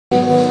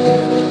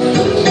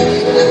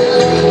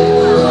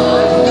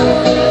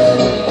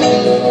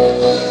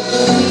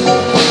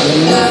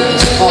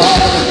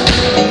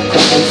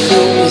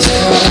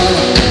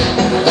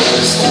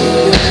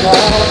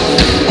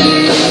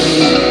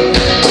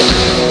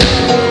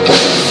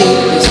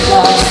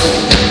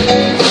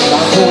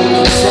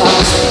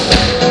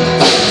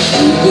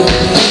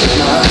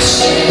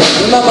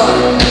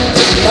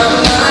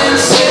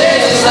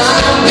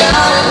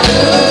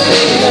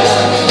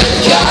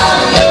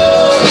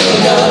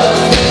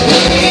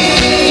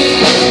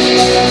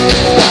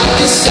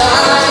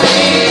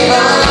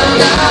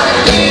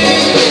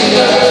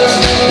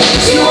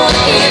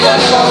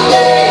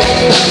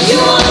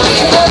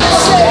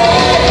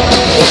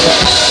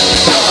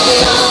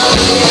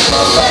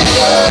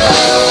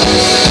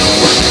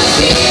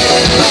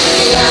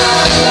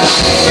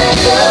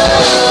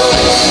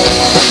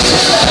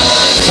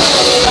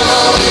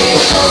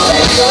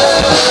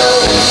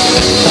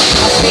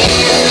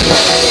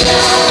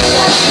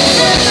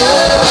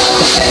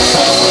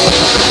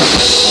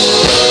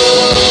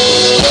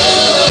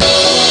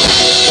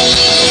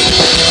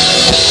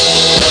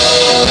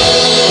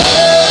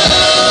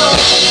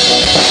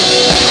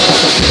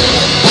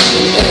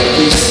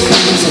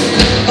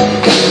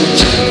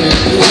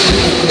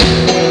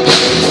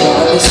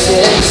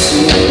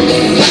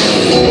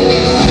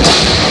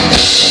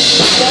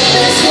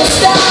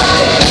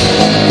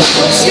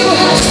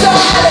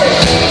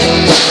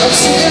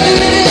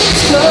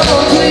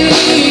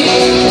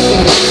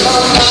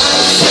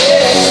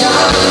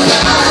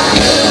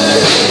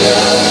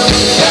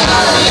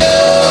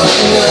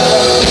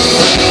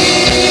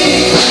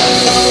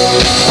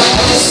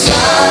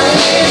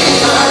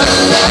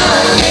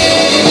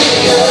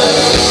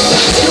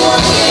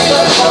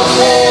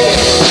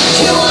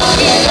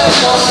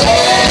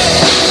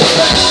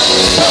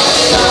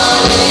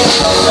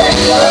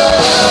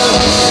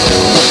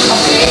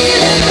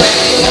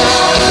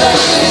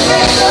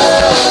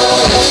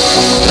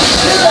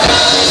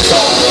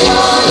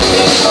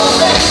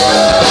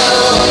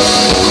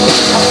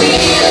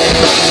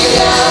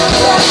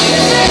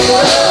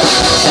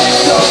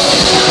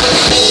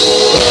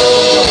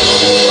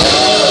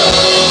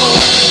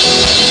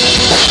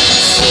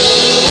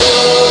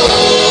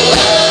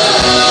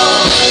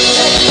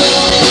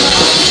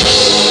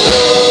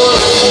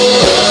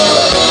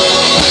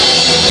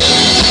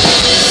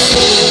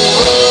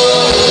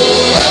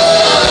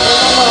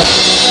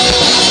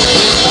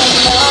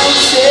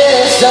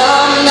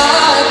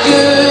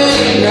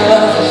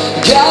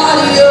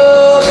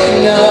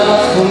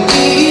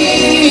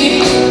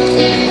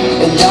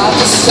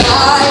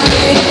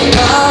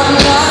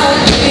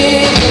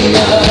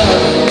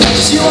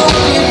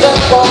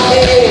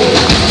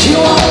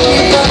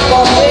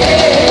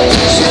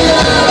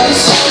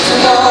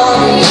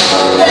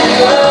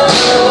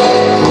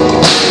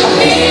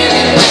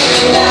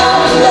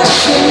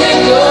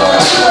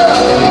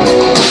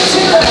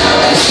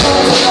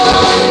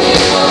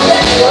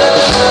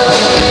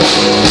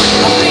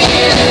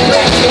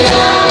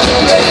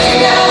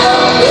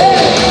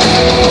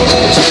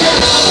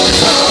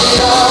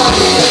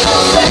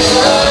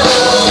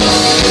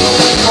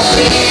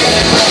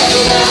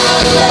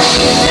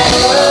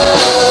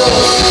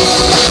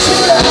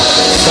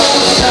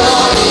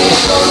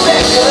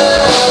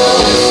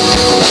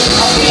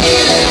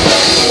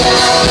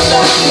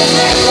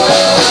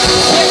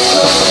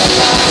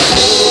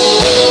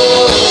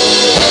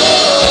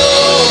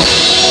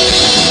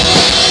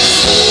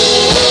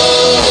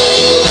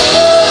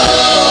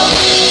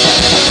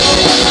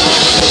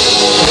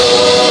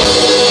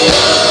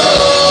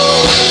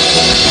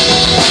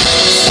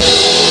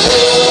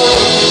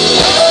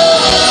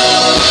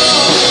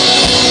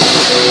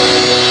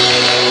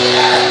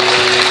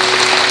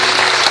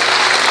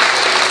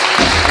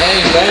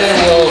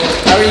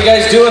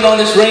Doing on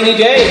this rainy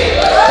day.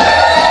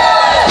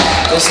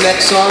 This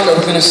next song that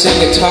we're going to sing,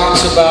 it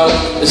talks about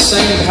the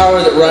same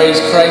power that raised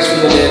Christ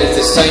from the dead. It's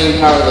the same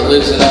power that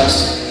lives in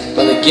us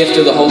by the gift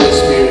of the Holy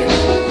Spirit.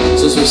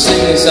 So as we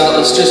sing this out,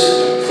 let's just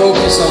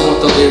focus on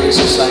what the lyrics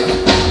are saying.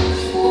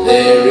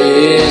 There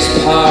is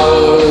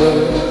power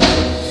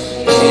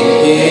in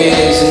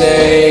His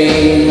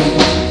name,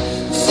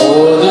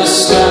 for the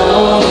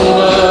stone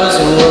was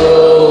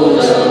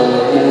rolled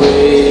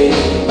away.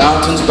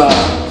 Mountains bow.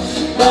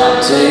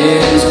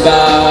 Mountains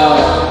bow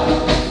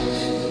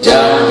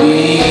down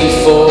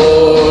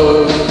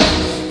before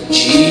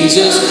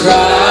Jesus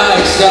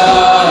Christ,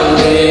 our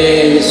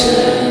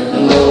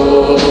risen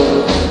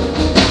Lord.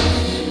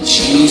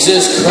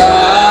 Jesus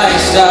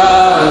Christ,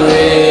 our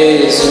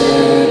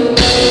risen Lord.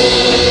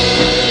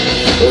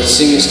 Let's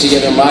sing this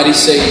together. Mighty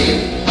Savior,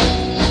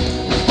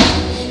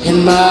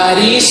 and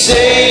mighty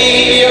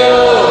Savior,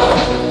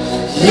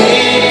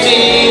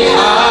 lifted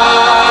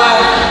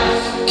high,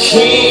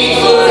 King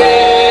forever.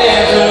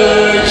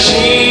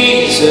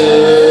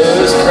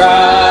 Jesus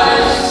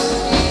Christ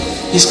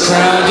is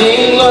crowned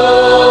in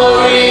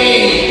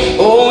glory,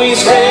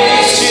 always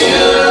raised to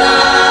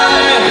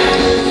life,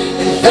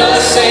 and the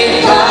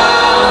same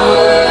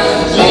power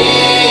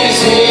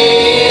lives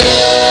in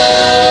us.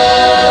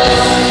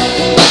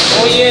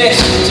 Oh yes,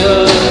 it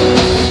does.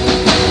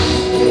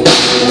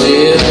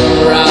 We'll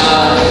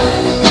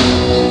rise,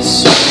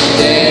 sing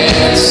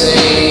and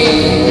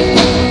sing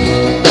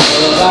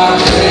of our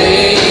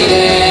great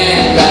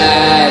and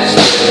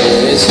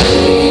matchless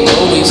King.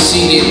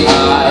 Seated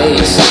high,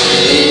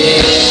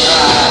 seated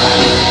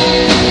high.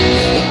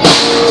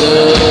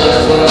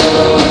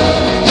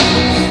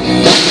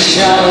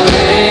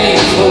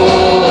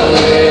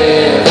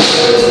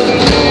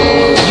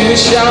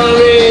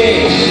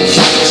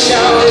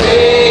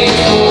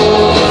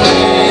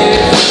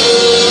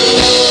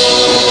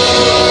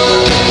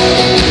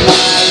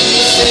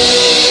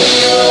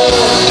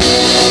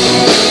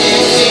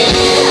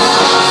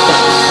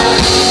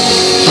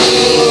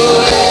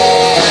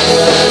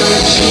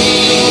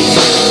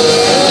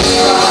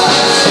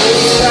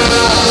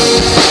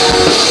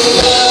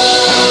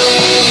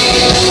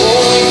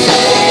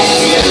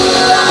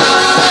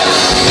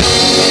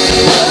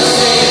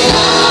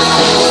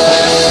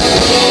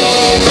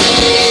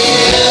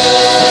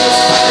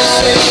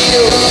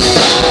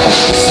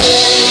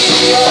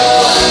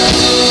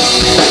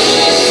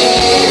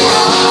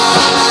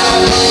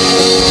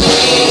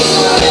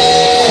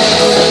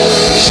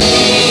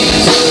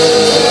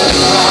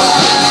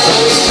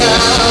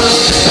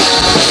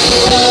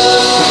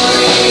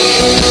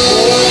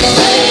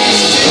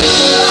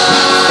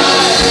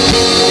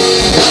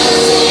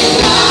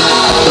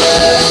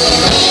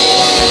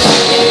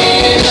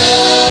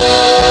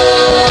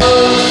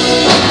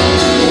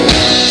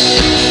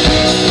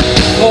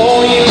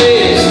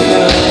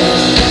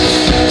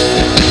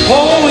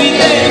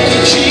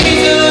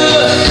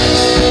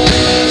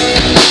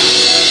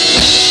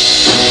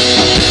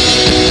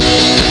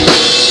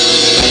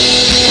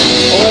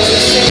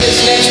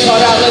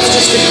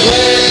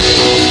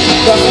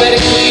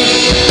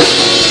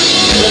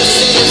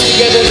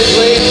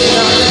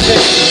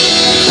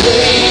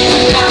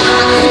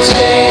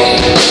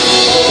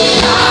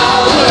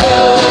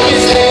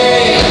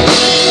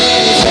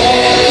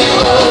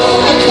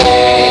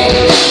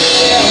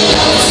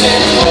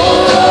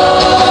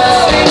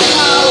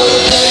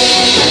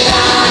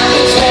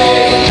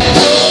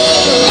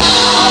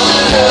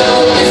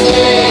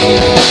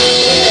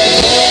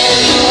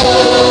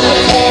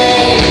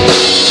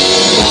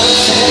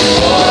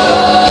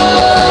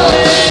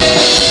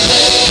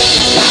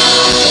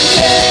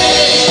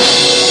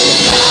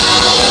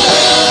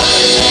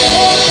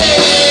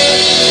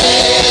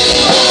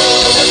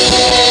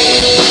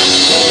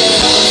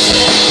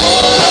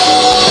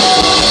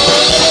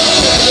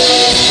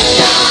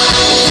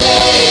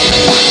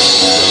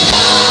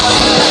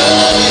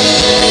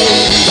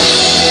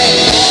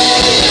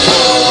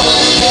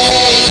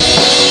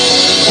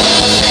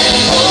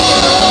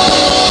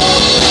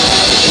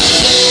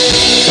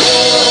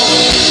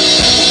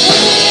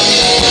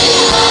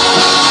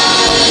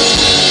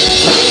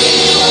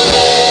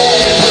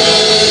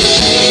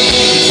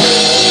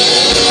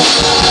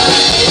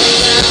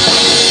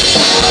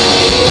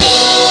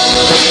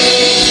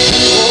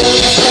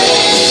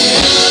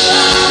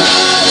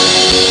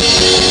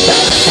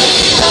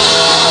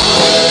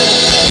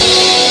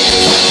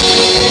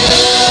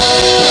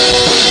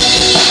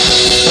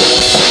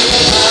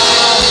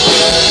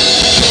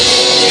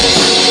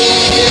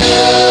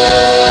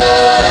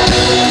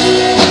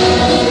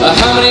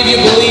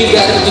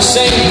 the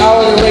same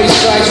power that raised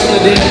Christ from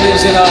the dead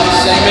lives in us.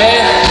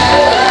 Amen?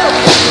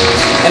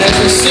 And as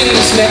we sing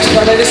this next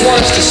part, I just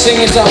want us to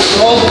sing this out with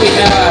all that we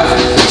have.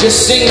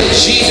 Just sing that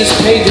Jesus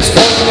paid this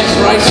ultimate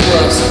price for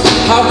us.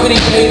 How could He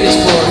pay this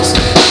for us?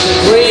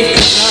 The grave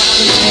could not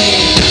contain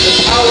the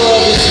power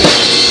of His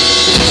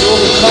name. He's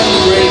overcome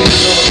the grave,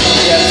 He's overcome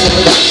death. So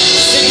let's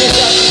sing this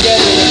out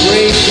together. The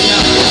grave could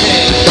not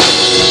contain.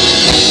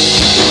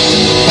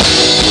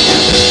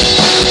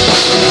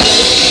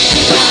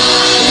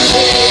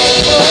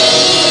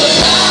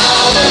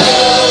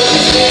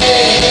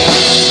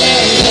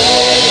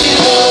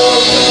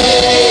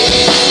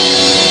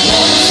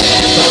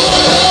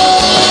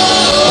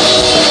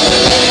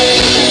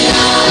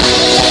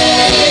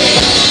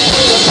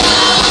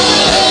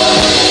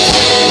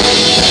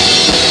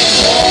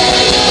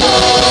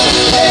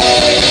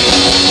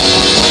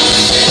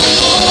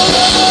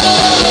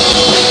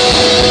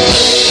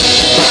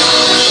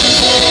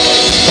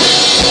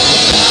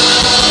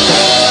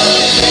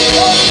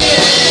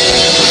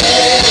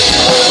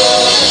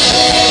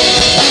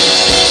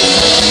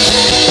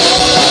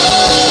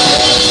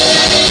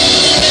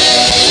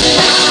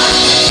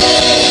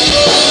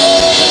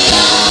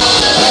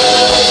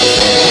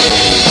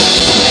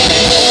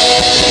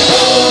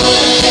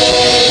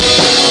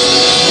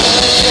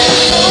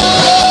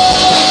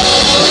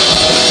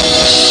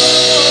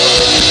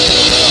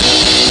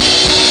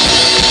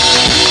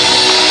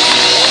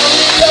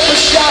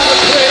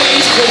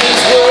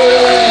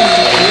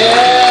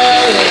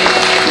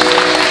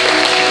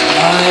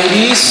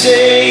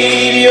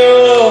 Savior,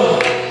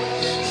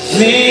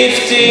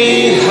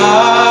 lifted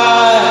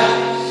high,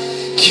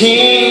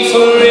 King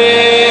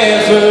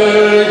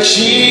forever,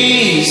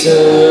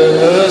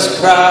 Jesus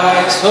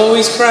Christ. Oh,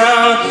 He's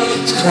crowned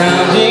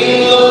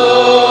in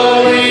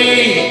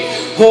glory,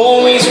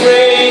 always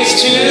raised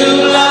to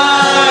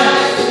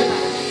life.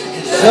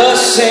 The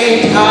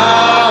same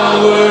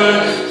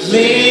power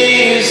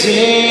lives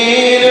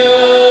in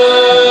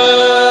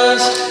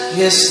us.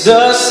 Yes,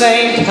 the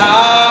same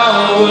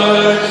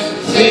power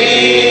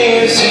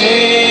lives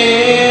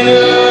in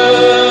us.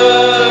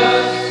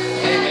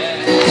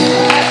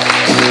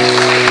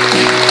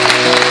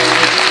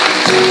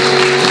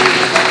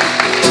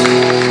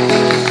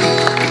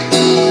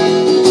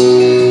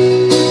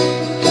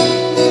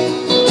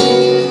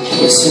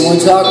 Listen, when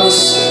darkness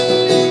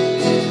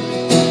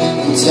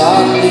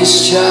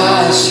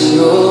tries to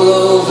roll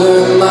over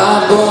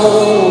my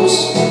bones,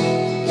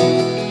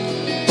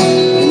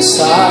 when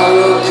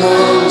sorrow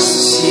comes to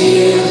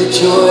steal the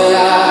joy I,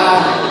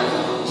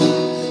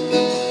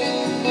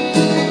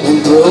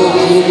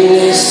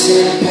 brokenness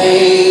and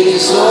pain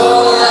is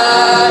all I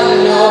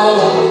know,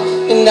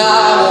 and I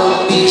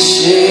won't be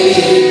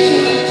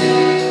shaken,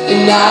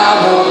 and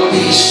I won't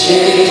be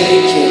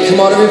shaken. Come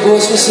on, every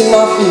voice, we sing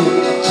my fear.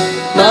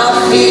 My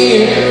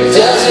fear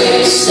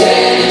doesn't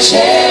stand a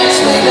chance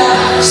when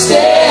I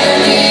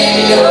stand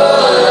in your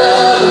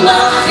love.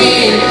 My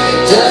fear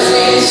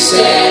doesn't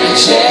stand a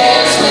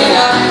chance when I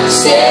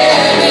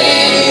stand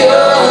in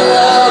your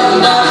love.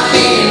 My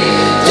fear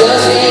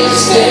doesn't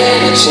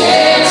stand a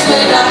chance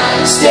when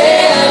I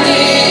stand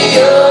in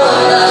your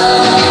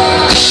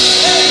love.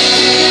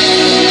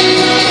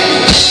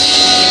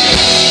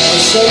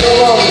 Say no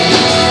longer.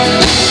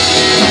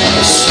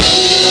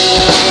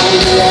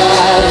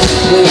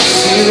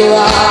 Place you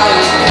lie.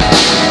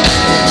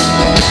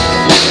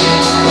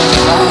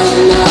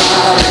 I'm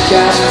not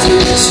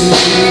captive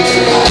to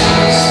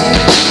Christ.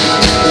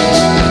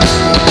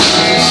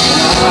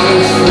 I'm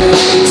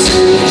afraid to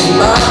leave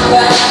my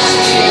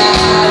past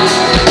behind,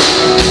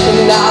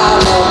 and I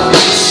won't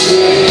be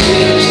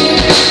shaken.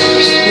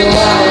 No, I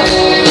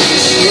won't be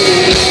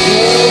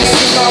shaken.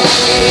 See my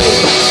fear.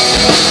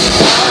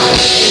 My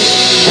fear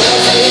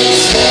doesn't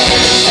stand a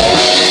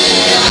chance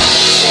when I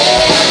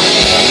stand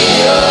in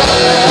your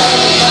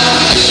love. My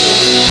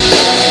fear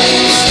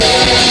doesn't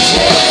stand a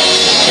chance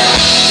when I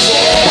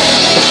stand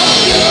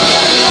in your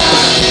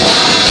love. My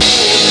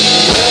fear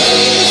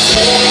doesn't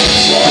stand a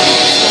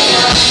chance when I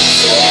stand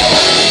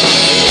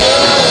in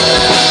your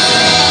love.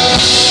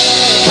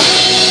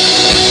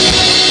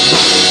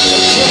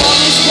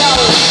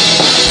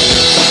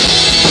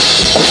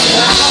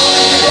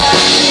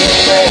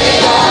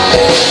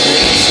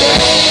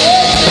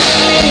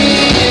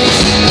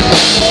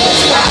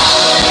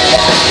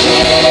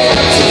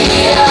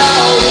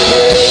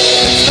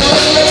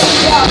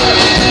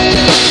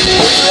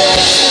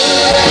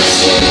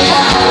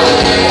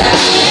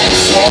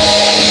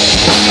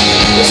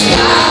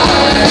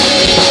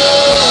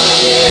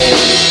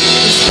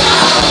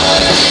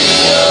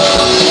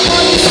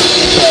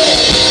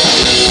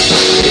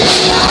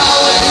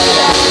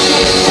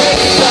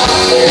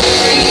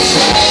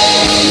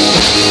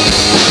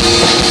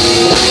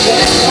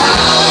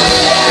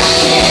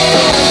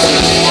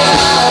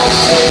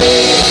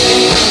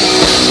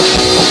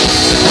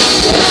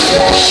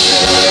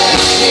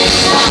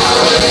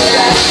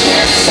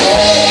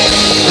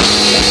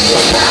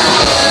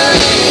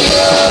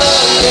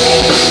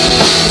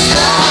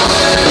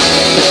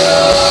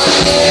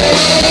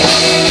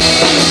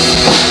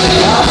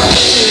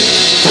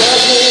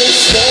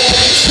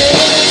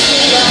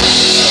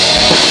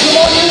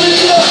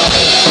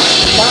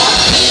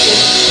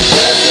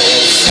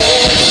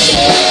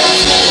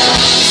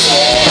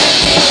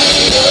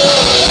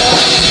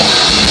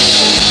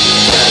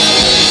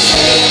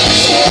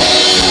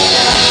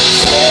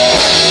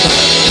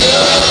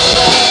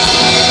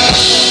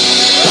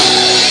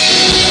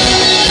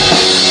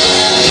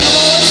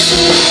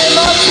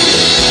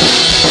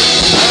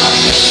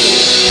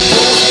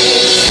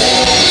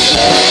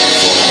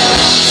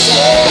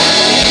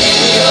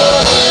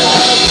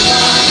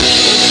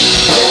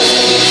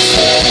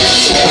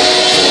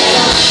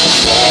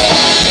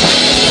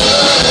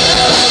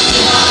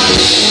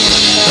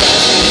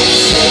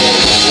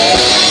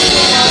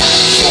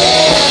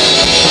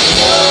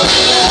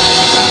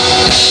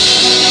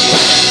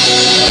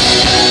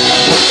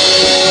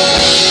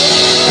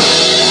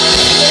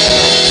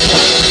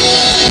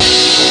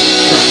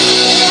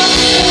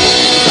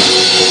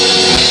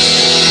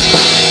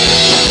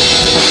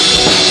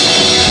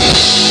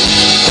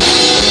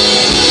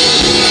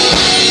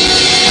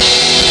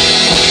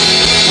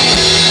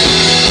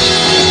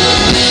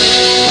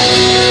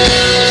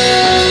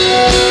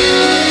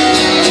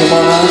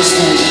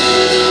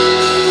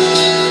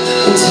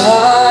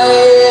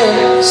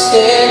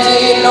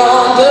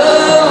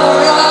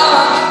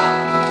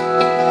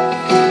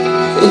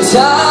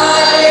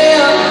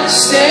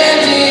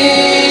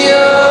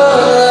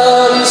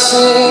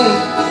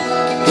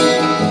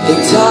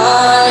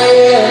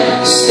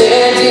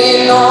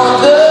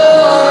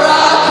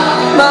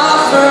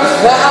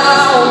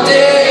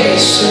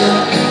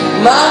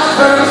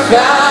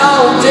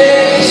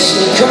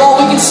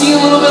 Sing a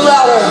little bit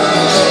louder.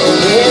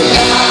 And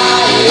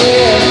I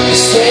am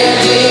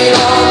standing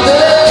on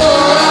the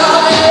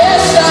rock.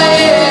 Yes, I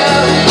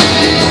am.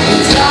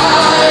 And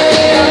I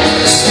am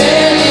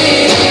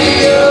standing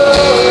in your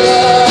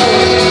love.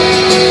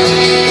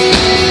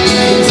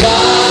 And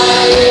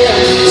I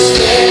am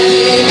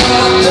standing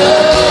on the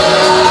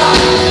rock.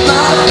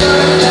 My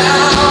firm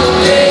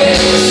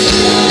foundation.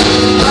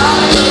 My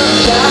firm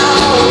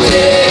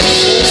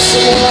foundation.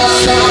 Sing it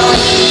outside.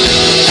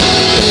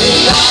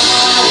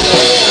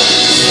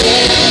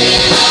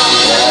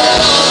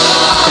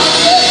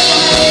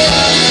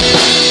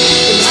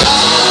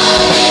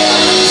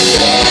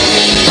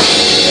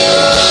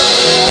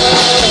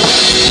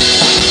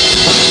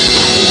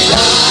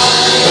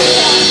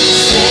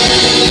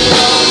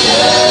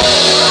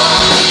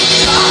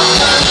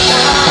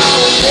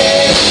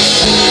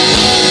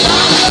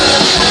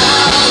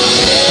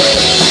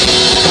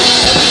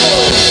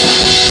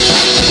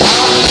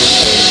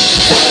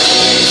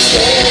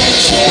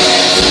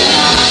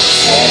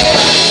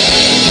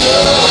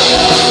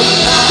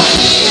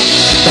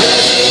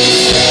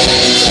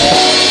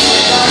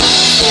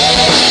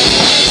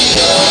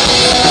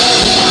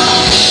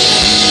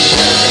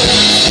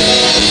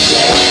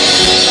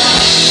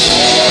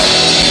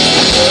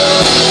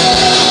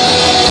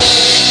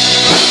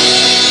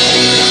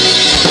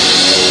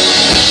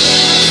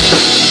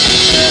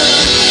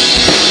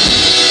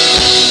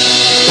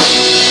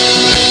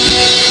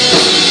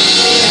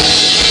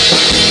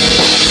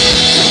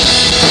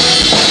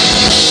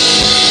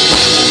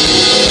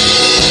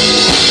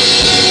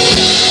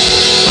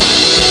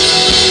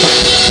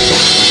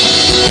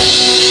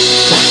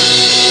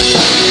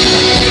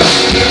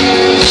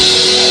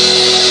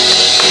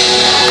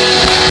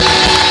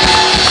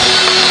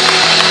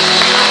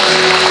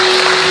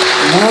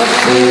 My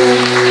fear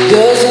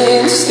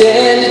doesn't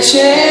stand a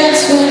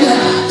chance when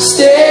I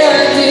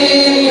stand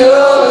in your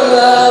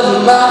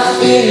love. My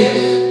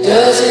fear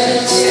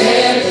doesn't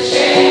stand a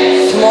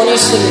chance. Come on, you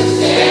sing it.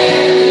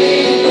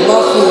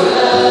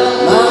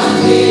 My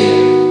fear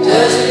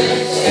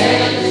doesn't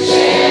stand a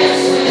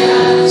chance when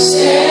I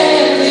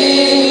stand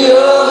in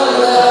your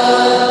love.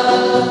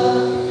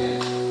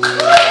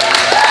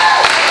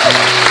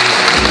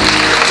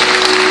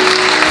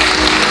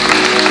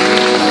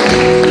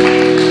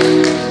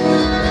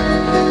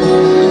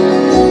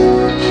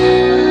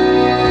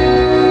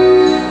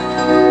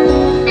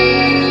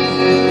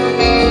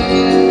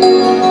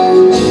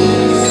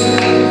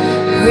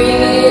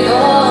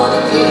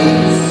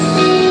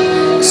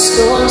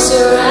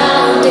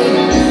 Surrounding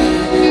me,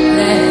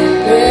 let it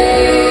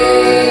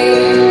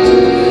break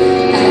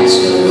at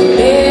your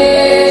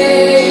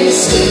name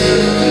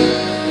still.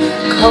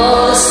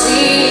 Call the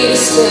sea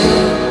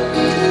still,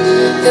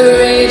 the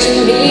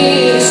raging me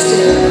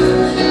still,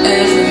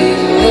 every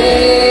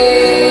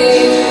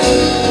wave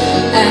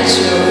at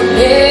your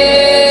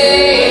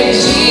name.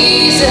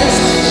 Jesus,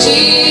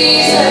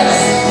 Jesus,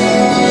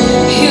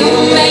 you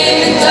made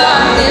the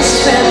darkness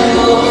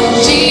tremble.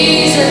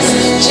 Jesus,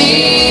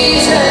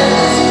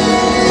 Jesus,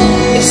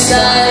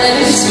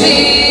 silence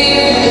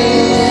fear.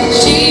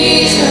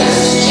 Jesus,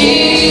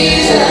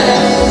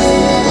 Jesus,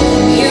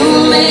 you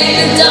make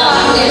the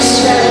darkness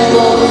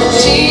tremble.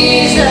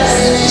 Jesus,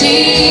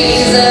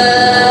 Jesus,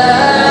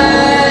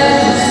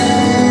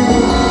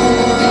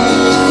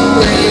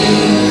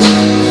 breathe.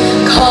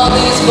 Call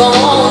these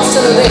bones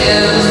to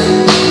live.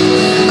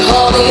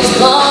 Call these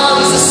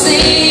lungs to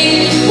sing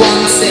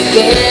once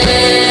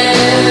again.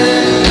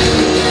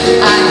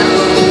 I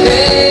will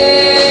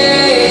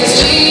praise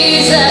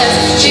Jesus,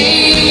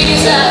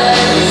 Jesus,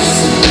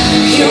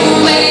 you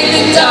made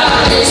the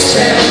darkness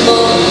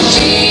tremble.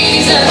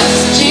 Jesus,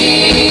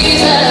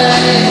 Jesus,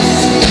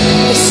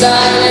 you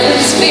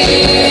silence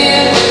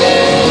fear.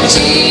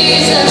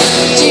 Jesus,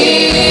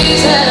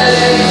 Jesus,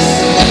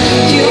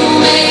 you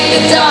made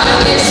the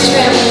darkness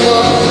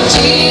tremble.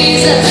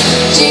 Jesus,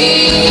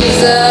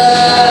 Jesus.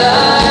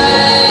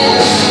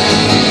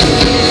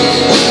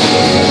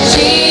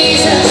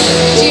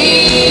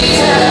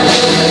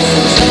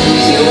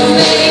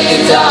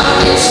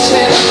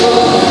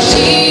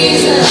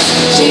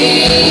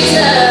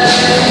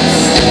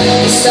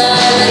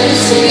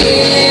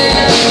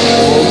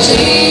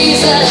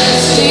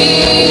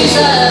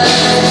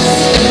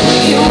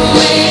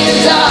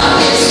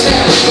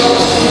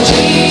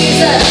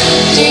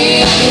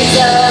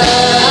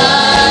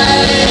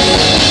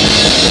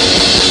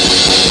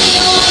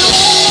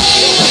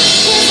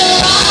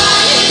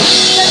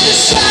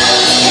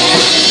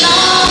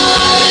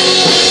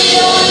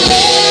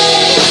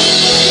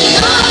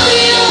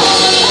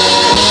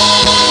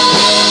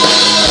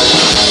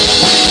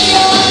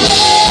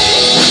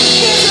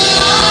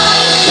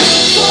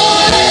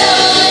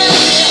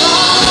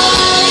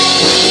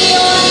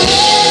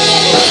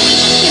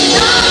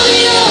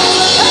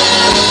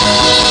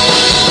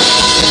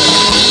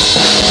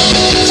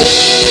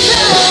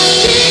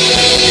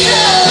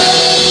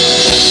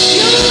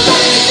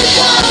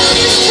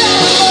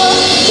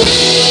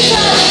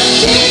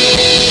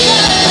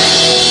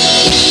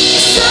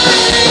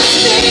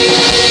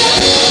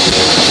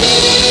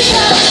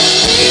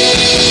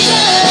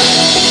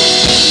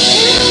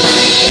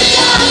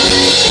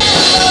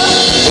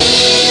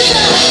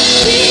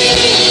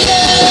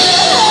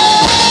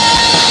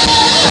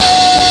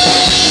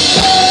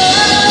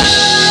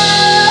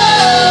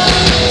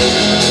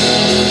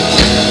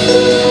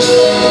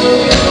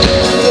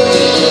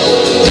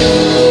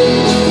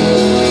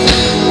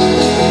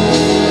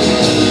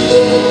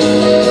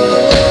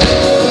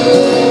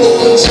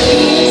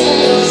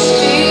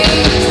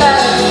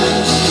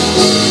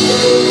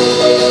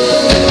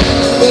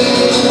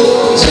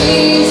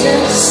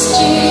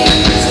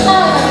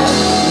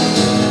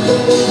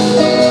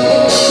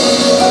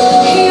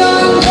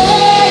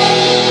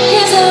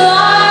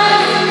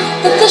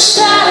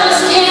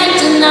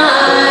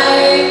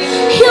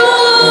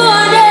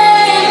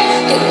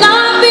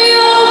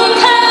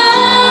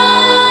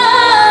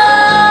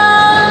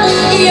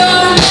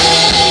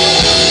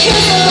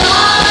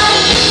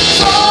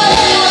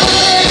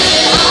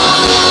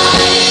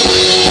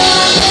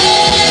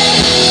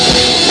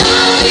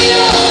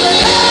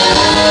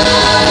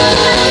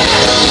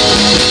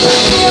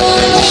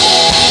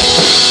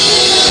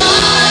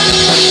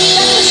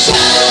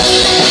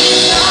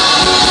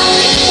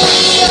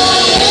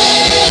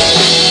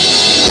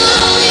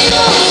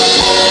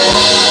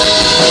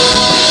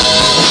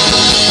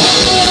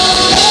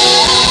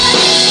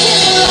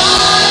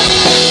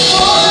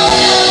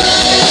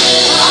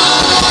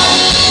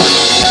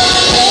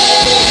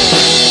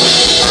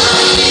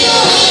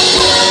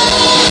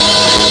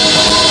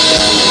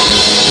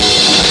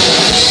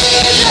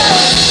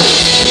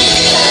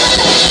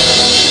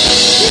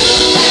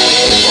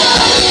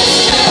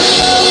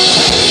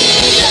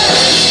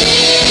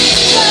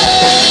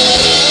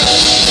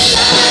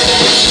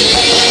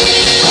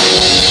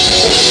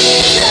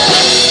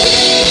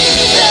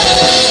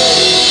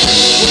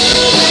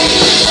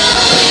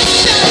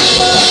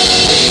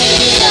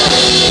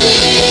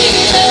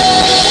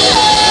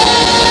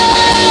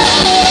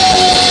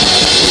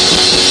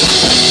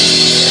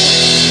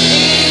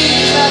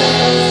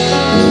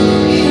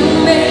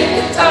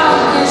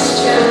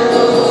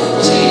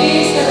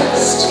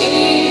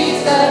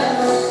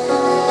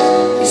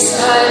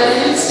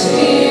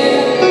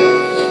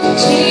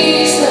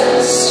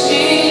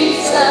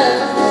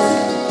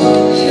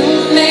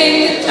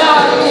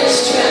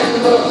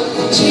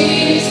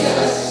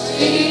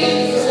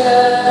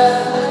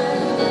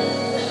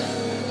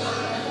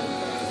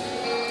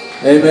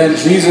 Amen,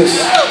 Jesus.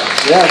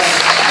 Yes.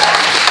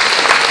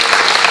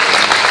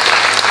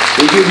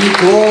 We give you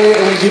glory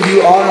and we give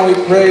you honor. We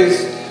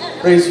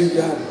praise you,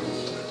 God.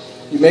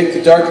 You make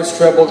the darkness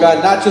tremble,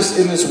 God, not just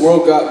in this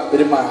world, God, but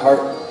in my heart.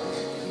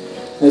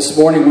 And this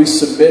morning we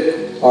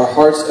submit our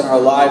hearts and our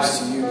lives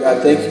to you,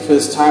 God. Thank you for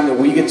this time that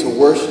we get to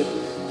worship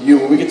you,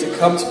 where we get to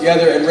come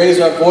together and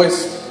raise our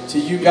voice to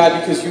you,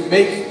 God, because you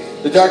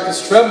make the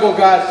darkness tremble,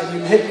 God, and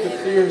you make the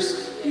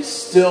fears be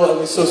still.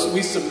 And so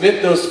we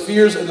submit those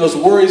fears and those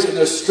worries and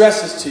those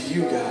stresses to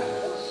you, God,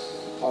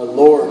 our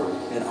Lord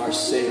and our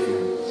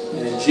Savior.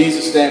 And in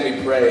Jesus' name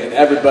we pray. And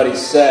everybody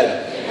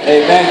said,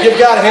 amen. Give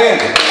God a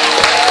hand.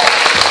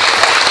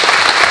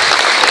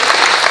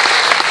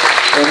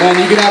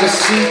 Amen. You can have a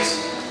seat.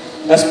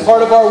 As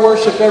part of our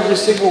worship every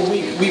single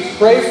week, we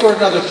pray for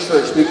another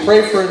church. We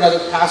pray for another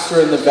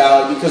pastor in the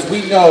valley because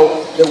we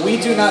know that we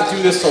do not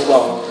do this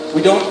alone.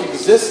 We don't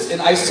exist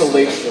in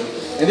isolation.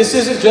 And this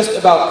isn't just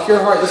about Pure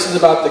Heart. This is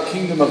about the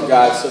kingdom of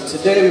God. So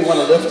today we want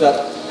to lift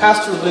up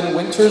Pastor Lynn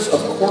Winters of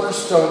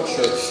Cornerstone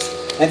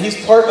Church. And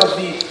he's part of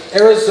the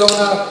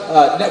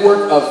Arizona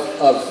network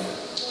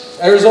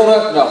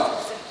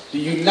the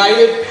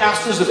United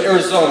Pastors of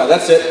Arizona.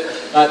 That's it.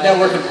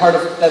 Network, and part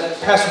of that.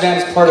 Pastor Dan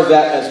is part of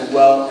that as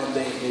well. And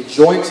they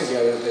join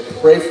together, they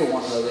pray for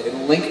one another,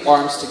 and link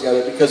arms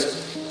together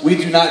because we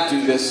do not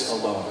do this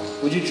alone.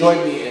 Would you join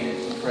me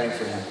in praying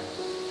for him?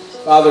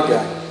 Father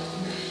God,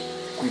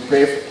 we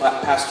pray for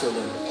Pastor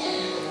Lynn,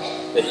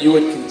 that you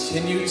would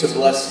continue to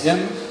bless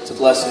him, to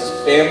bless his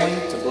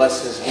family, to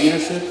bless his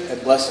leadership,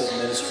 and bless his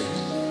ministry.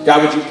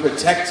 God, would you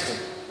protect him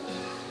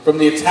from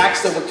the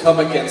attacks that would come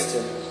against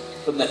him,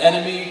 from the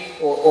enemy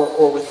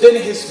or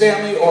within his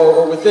family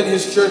or within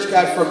his church,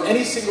 God, from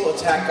any single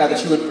attack, God,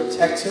 that you would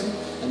protect him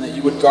and that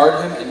you would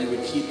guard him and you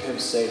would keep him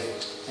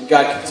safe. And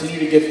God, continue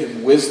to give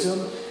him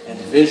wisdom and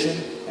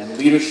vision and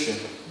leadership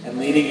and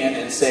leaning in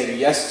and saying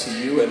yes to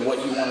you and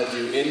what you want to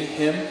do in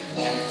him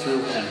and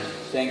through him.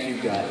 Thank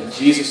you, God. In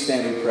Jesus'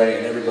 name we pray,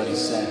 and everybody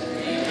said,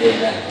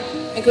 amen.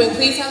 And can we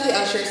please have the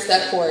ushers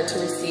step forward to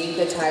receive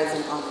the tithes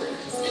and offerings?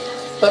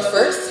 But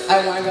first,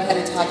 I want to go ahead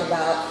and talk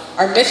about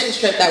our mission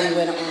trip that we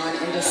went on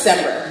in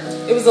December.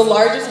 It was the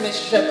largest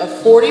mission trip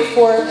of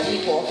 44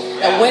 people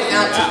that went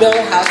out to build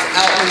a house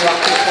out in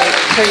Rocky Point.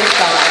 Praise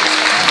God.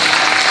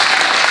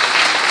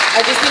 I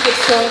just think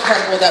it's so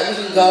incredible that we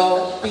can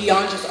go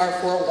beyond just our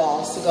four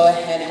walls to go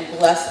ahead and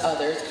bless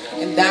others.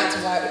 And that's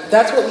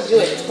what we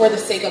do it. It's for the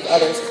sake of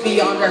others,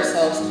 beyond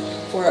ourselves,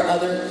 for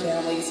other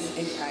families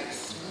in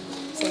Christ.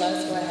 So let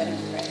us go ahead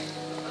and pray.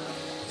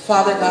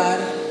 Father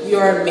God, you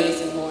are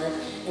amazing, Lord.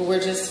 And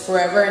we're just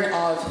forever in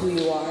awe of who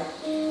you are.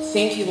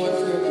 Thank you, Lord,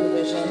 for your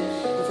provision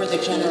and for the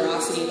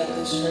generosity that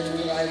this church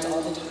provides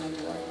all the time,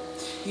 Lord.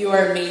 You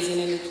are amazing,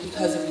 and it's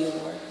because of you,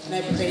 Lord. And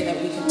I pray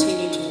that we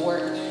continue to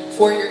work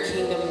for your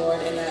kingdom, Lord,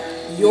 and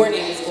that your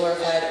name is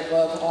glorified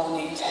above all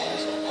names,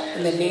 Lord.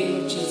 In the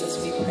name of Jesus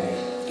we pray.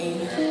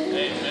 Amen.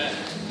 Amen.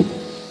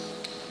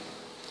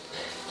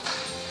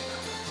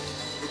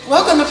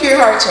 Welcome to Pure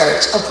Heart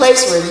Church, a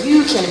place where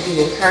you can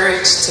be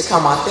encouraged to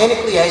come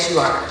authentically as you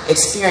are,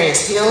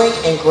 experience healing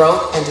and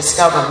growth, and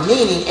discover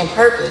meaning and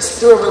purpose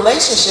through a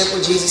relationship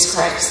with Jesus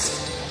Christ.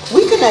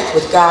 We connect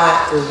with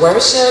God through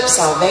worship,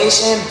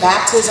 salvation,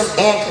 baptism,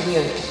 and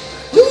community.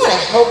 We want to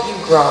help you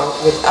grow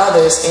with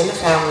others in the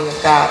family of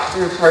God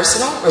through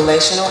personal,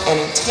 relational, and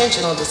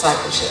intentional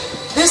discipleship.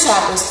 This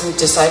happens through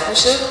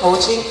discipleship,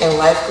 coaching, and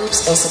life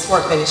groups and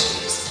support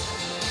ministries.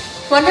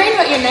 Wondering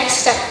what your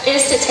next step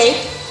is to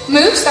take?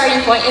 Move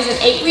Starting Point is an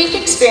 8-week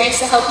experience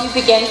to help you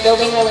begin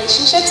building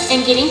relationships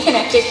and getting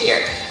connected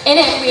here. In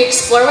it, we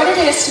explore what it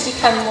is to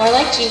become more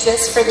like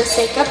Jesus for the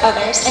sake of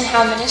others and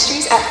how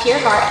ministries at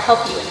Pure Heart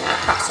help you in that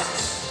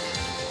process.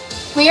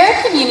 We are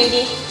a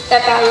community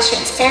that values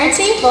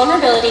transparency,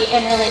 vulnerability,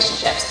 and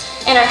relationships.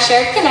 In our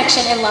shared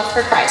connection and love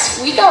for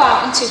Christ, we go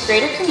out into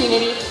greater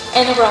community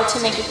and the world to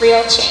make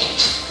real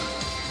change.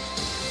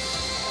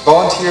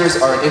 Volunteers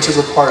are an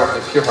integral part of the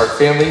Pure Heart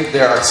family.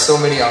 There are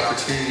so many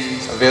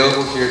opportunities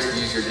available here to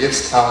use your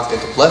gifts, talents, and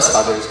to bless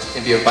others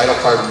and be a vital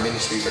part of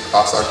ministries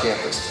across our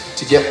campus.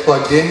 To get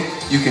plugged in,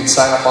 you can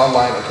sign up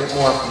online or get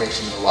more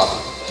information in the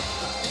lobby.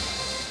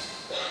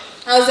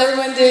 How's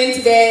everyone doing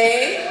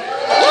today?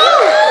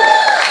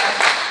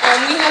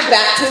 We have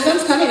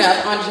baptisms coming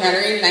up on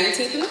January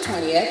 19th and the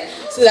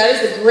 20th. So that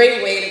is a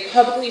great way to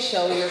publicly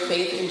show your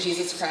faith in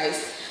Jesus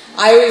Christ.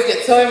 I always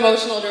get so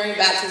emotional during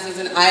baptisms,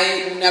 and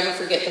I will never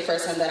forget the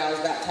first time that I was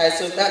baptized.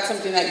 So if that's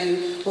something that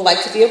you would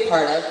like to be a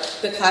part of,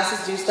 the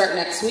classes do start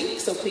next week.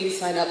 So please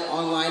sign up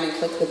online and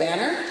click the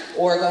banner,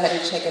 or go ahead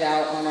and check it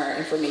out on our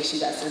information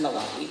desk in the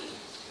lobby.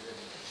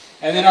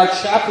 And then our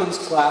chaplains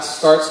class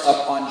starts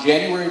up on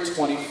January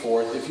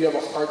 24th. If you have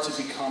a heart to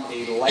become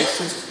a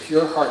licensed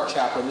Pure Heart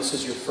chaplain, this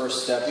is your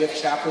first step. We have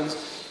chaplains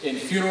in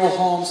funeral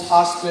homes,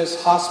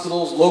 hospice,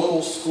 hospitals,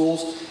 local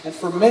schools, and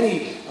for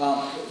many,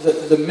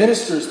 the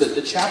ministers,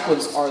 the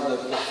chaplains are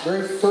the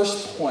very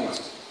first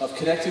point of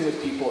connecting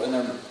with people in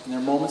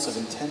their moments of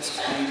intense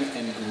pain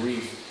and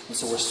grief. And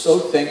so we're so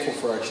thankful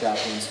for our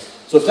chaplains.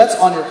 So if that's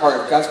on your heart,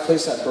 if God's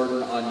placed that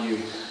burden on you,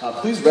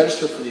 please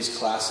register for these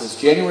classes.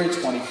 January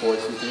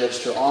 24th, you can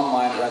register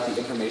online or at the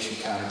information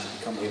counter to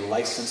become a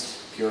licensed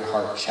Pure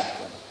Heart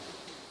chaplain.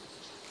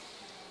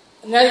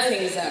 Another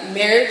thing is that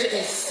marriage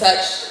is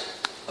such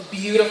a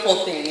beautiful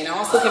thing, and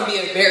also can be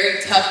a very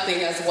tough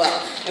thing as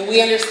well. And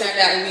we understand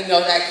that, and we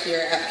know that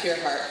here at Pure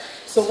Heart.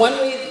 So one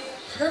way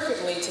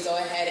perfectly to go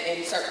ahead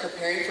and start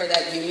preparing for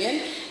that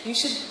union, you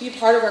should be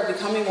part of our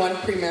Becoming One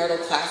premarital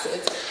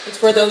classes. It's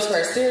for those who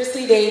are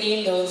seriously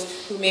dating, those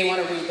who may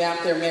want to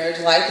revamp their marriage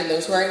life, and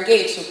those who are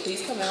engaged. So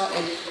please come out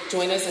and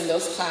join us in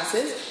those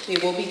classes. They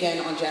will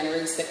begin on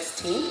January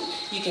 16th.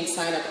 You can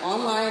sign up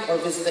online or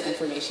visit the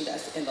information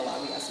desk in the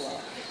lobby as well.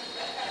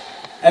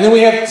 And then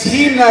we have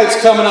team nights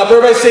coming up.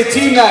 Everybody say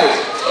team night.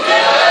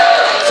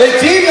 Say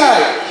team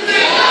night.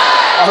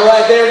 All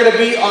right, they are going to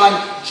be on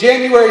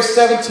January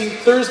 17th,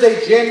 Thursday,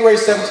 January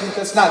 17th.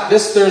 That's not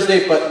this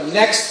Thursday, but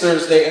next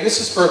Thursday. And this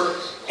is for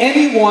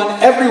everyone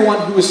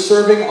who is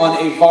serving on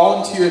a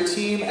volunteer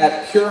team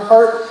at Pure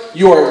Heart.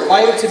 You are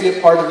invited to be a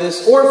part of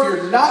this. Or if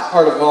you're not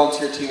part of a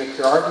volunteer team at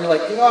Pure Heart, and you're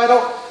like,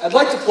 I'd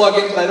like to plug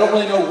in, but I don't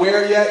really know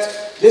where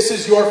yet. This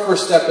is your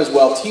first step as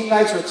well. Team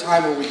nights are a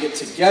time where we get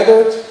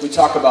together, we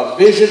talk about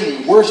vision,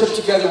 we worship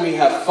together, we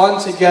have fun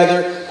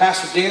together.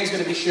 Pastor Dan's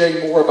going to be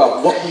sharing more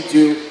about what we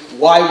do,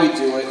 why we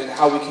do it, and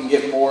how we can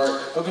get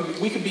more,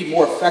 we can be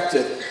more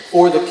effective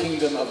for the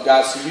kingdom of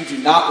God. So you do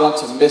not want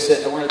to miss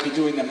it. And we're going to be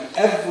doing them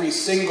every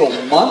single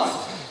month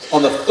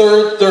on the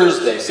third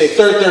Thursday. Say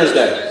third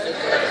Thursday.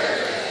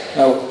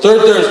 No,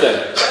 third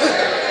Thursday.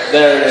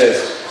 There it is.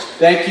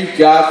 Thank you,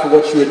 God, for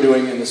what you are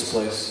doing in this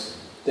place.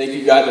 Thank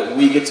you, God, that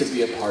we get to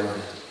be a part of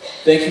it.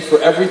 Thank you for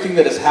everything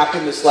that has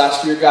happened this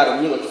last year, God,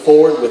 and we look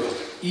forward with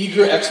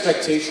eager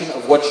expectation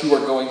of what you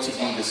are going to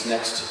do this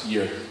next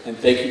year. And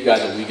thank you, God,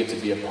 that we get to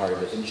be a part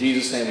of it. In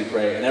Jesus' name we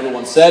pray. And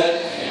everyone said,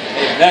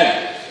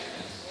 Amen.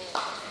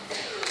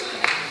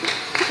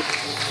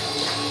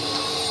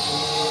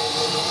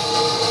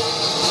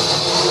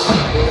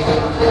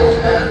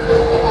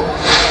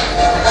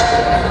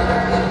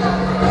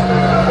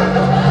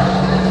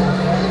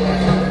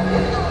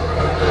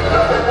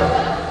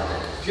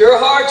 Pure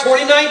Heart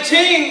 2019.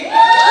 Here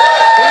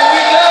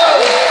we go.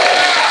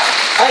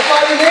 High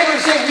five your neighbor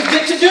and say, we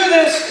get to do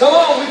this. Come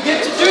on, we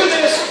get to do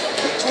this.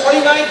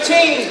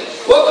 2019.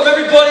 Welcome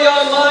everybody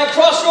online.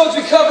 Crossroads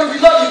Recovery, we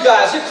love you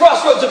guys. Give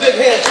Crossroads a big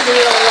hand tuning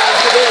in online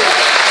today.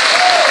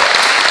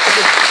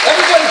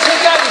 Everybody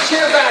take out the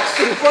chair backs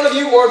in front of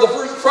you or the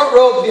front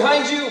row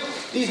behind you.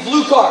 These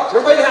blue cards.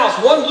 Everybody in the house,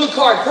 one blue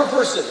card per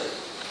person.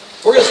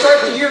 We're going to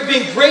start the year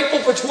being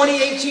grateful for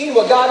 2018,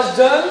 what God has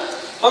done.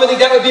 How many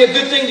think that would be a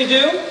good thing to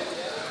do?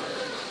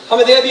 How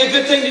many think that would be a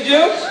good thing to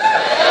do?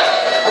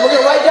 And we're going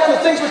to write down the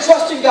things we're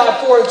trusting God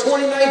for in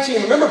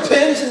 2019. Remember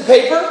pens and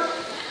paper?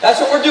 That's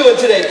what we're doing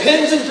today,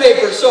 pens and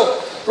paper.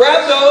 So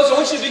grab those. I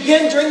want you to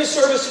begin during the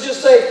service to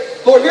just say,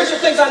 Lord, here's the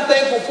things I'm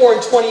thankful for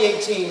in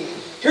 2018.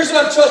 Here's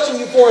what I'm trusting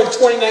you for in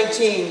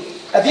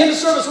 2019. At the end of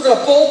the service, we're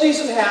going to fold these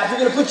in half. You're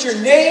going to put your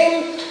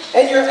name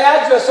and your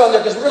address on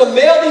there because we're going to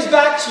mail these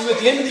back to you at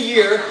the end of the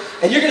year,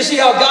 and you're going to see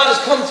how God has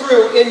come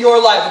through in your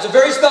life. It's a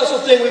very special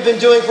thing we've been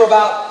doing for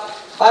about,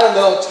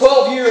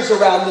 12 years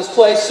around this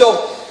place.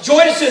 So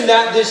join us in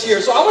that this year.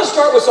 So I want to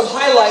start with some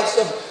highlights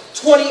of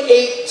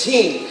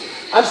 2018.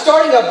 I'm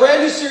starting a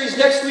brand new series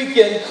next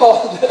weekend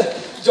called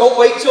Don't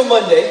Wait Till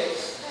Monday.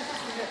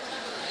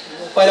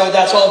 We'll find out what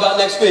that's all about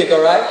next week,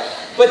 all right?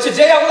 But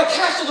today I want to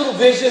cast a little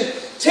vision.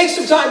 Take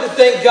some time to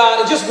thank God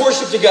and just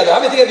worship together. I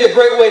think that'd be a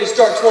great way to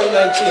start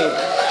 2019.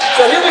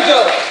 So here we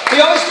go. We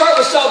always start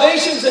with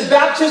salvations and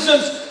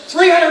baptisms.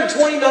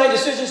 329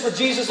 decisions for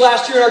Jesus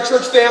last year in our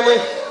church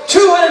family.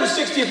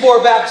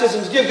 264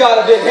 baptisms. Give God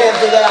a big hand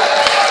for that.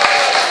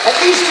 At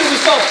Easter we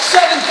saw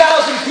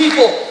 7,000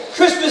 people.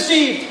 Christmas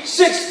Eve,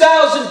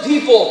 6,000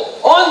 people.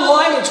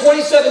 Online in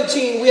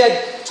 2017 we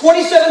had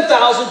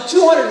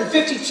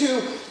 27,252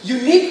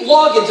 unique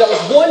logins. That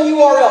was one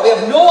URL. We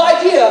have no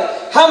idea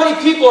how many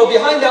people are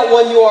behind that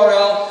one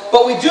URL,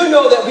 but we do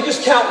know that we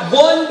just count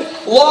one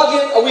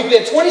login a week. We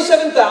had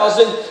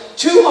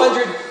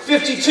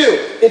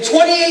 27,252. In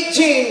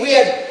 2018, we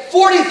had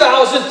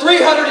 40,324.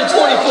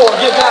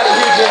 Give God a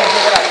huge hand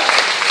for that.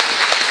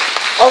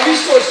 Our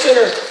resource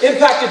center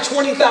impacted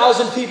 20,000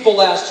 people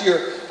last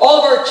year. All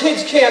of our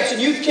kids camps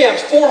and youth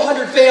camps,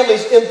 400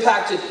 families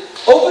impacted.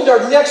 Opened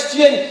our next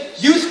gen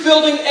youth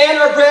building and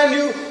our brand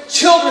new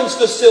children's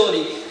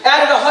facility.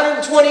 Added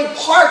 120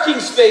 parking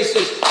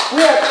spaces.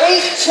 We have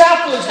 8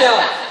 chaplains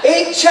now.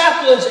 8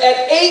 chaplains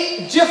at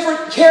 8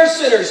 different care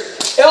centers.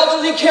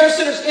 Elderly care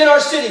centers in our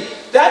city.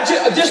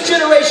 This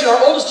generation,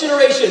 our oldest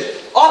generation,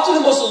 often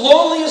the most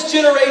loneliest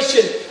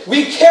generation.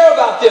 We care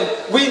about them.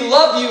 We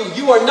love you.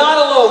 You are not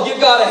alone. Give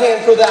God a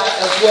hand for that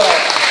as well.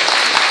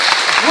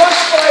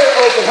 Rush Fire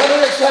open. How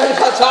many are excited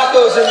about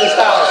tacos in this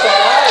house? All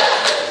right.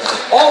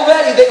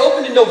 Already, they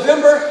opened in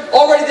November.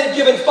 Already, they've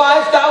given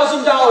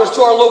 $5,000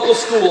 to our local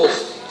schools.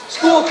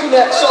 School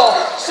Connect saw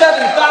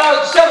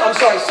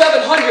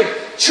 700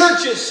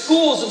 churches,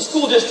 schools, and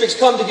school districts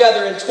come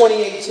together in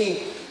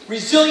 2018.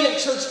 Resilient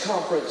Church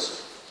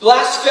Conference.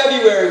 Last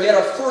February, we had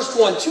our first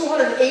one,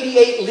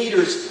 288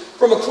 leaders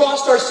from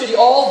across our city,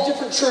 all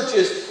different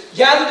churches,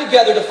 gathered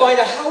together to find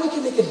out how we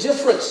can make a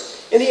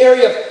difference in the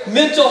area of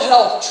mental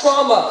health,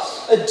 trauma,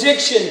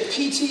 addiction,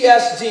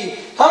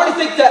 PTSD. How many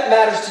think that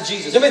matters to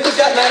Jesus? Anybody think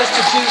that matters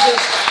to Jesus?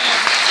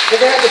 We're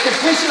going to have the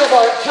completion of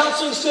our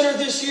counseling center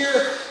this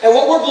year, and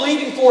what we're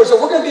believing for is that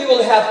we're going to be able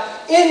to have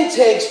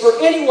intakes for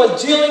anyone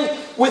dealing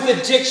with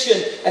addiction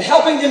and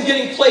helping them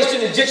getting placed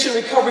in addiction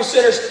recovery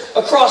centers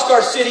across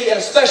our city, and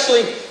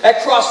especially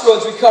at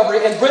Crossroads Recovery.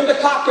 And Brenda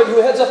Cochran,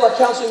 who heads up our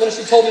counseling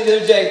ministry, told me the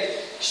other day,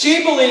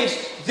 she believes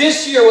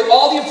this year, with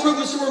all the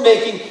improvements that we're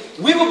making,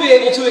 we will be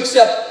able to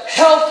accept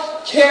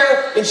health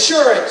care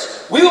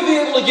insurance. We will be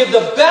able to give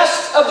the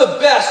best of the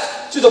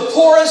best to the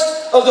poorest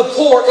of the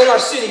poor in our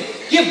city.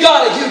 Give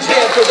God a huge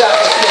hand for that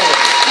this morning.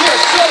 We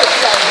are so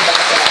excited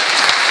about that.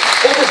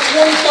 Over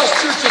 20 plus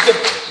churches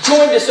have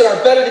joined us in our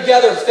Better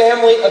Together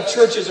family of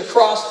churches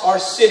across our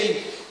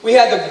city. We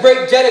had the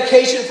great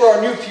dedication for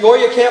our new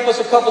Peoria campus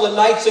a couple of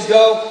nights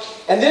ago.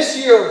 And this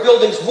year,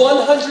 buildings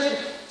 100,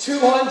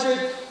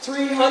 200,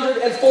 300,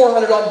 and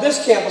 400 on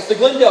this campus, the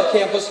Glendale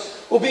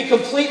campus, will be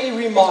completely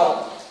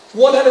remodeled.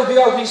 100 will be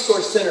our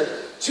resource center.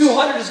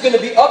 200 is going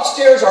to be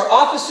upstairs, our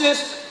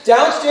offices.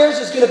 Downstairs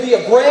is going to be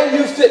a brand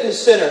new fitness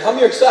center. How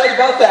many are excited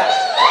about that?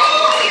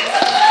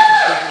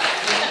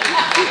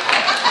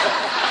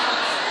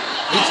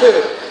 Me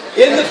too.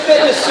 In the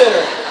fitness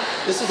center,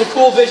 this is a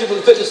cool vision for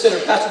the fitness center.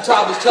 Pastor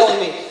Todd was telling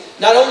me,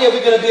 not only are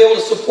we going to be able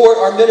to support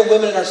our men and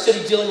women in our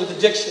city dealing with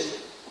addiction,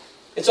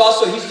 it's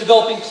also, he's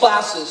developing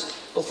classes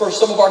for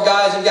some of our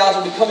guys and gals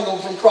who will be coming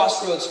over from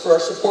Crossroads for our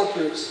support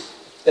groups,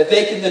 that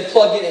they can then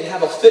plug in and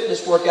have a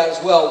fitness workout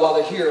as well while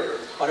they're here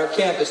on our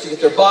campus to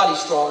get their body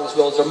strong as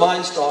well as their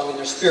mind strong and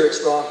their spirit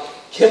strong.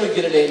 Can we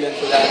get an amen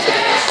for that? So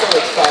we're so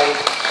excited.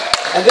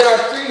 And then our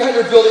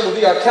 300 building will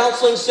be our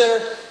counseling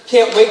center.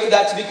 Can't wait for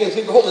that to be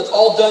complete. We're hoping it's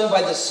all done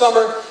by this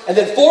summer. And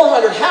then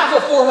 400, half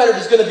of 400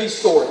 is going to be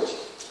storage.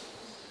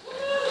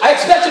 I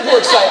expected more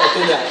excitement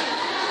than that.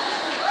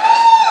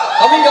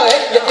 How many know?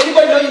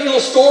 Anybody know you need a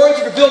little storage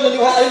if you're building a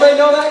new house? Anybody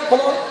know that? Come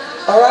on.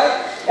 All right.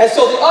 And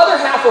so the other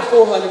half of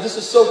 400, this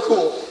is so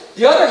cool.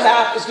 The other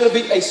half is going to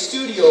be a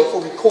studio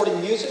for recording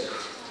music.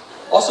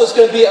 Also, it's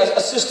going to be a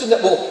system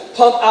that will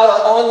pump out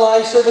our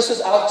online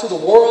services out to the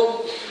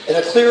world in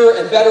a clearer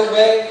and better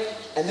way.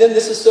 And then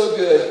this is so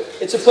good.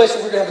 It's a place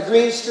where we're going to have a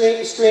green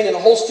screen and a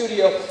whole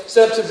studio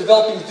set up to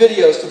developing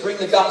videos to bring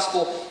the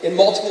gospel in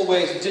multiple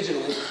ways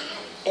digitally.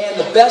 And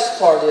the best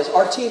part is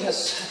our team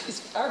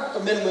has, our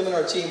men and women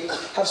on our team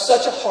have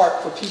such a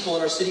heart for people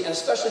in our city and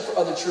especially for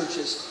other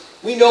churches.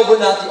 We know we're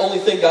not the only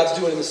thing God's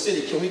doing in the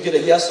city. Can we get a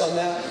yes on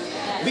that?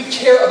 We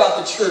care about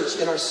the church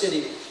in our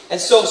city.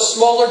 And so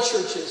smaller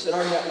churches in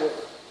our network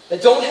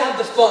that don't have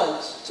the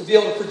funds to be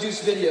able to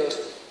produce videos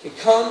can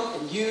come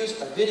and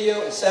use a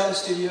video and sound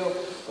studio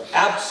for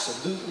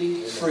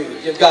absolutely free.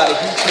 Give God a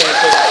huge hand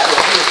for that.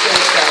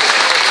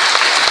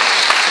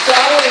 So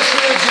I want to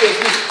encourage you as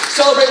we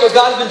celebrate what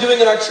God has been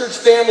doing in our church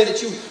family,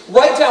 that you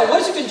write down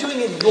what has He been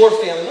doing in your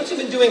family, what's He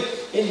been doing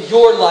in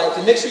your life,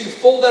 and make sure you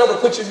fold that over,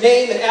 put your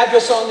name and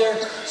address on there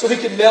so we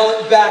can mail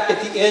it back at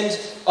the end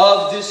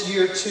of this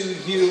year to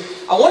you.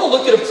 I want to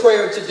look at a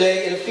prayer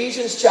today in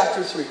Ephesians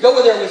chapter 3.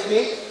 Go there with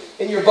me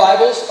in your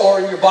Bibles or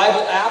in your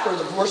Bible app, or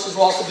the verses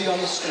will also be on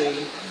the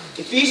screen.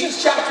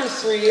 Ephesians chapter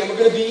 3, and we're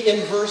going to be in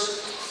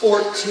verse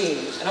 14.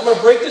 And I'm going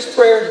to break this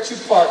prayer into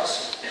two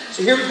parts.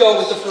 So here we go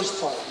with the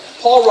first part.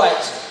 Paul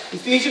writes,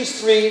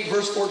 Ephesians 3,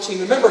 verse 14.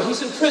 Remember,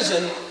 he's in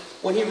prison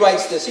when he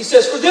writes this. He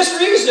says, for this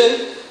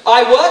reason,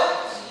 I what?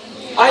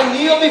 I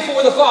kneel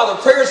before the Father.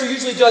 Prayers are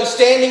usually done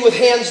standing with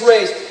hands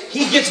raised.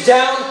 He gets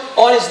down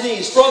on his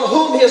knees, from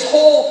whom his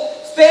whole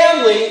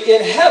family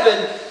in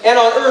heaven and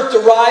on earth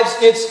derives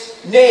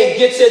its name,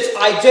 gets its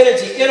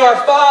identity. In our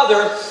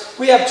Father,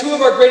 we have two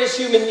of our greatest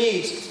human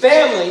needs.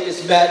 Family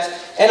is met,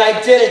 and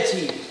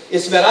identity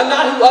is met. I'm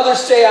not who others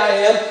say I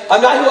am.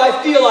 I'm not who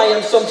I feel I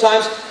am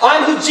sometimes.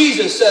 I'm who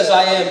Jesus says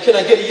I am. Can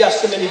I get a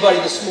yes from anybody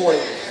this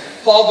morning?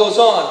 Paul goes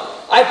on.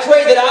 I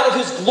pray that out of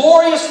His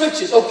glorious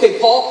riches, okay,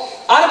 Paul,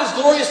 out of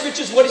His glorious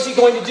riches, what is He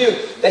going to do?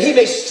 That He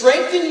may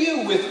strengthen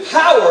you with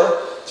power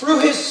through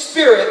His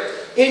Spirit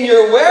in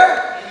your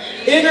where?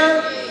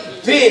 Inner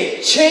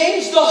being.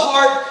 Change the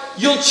heart,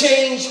 you'll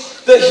change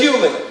the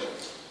human.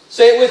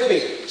 Say it with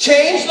me.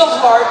 Change the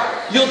heart,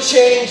 you'll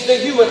change the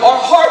human. Our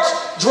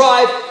hearts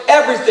drive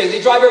everything.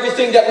 They drive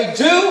everything that we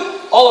do,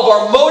 all of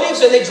our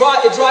motives, and it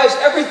drives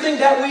everything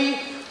that we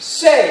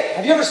say.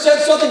 Have you ever said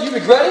something you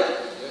regretted?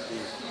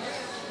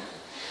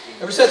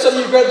 Ever said something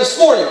you regretted this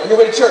morning on your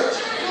way to church?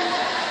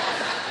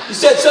 You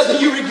said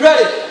something you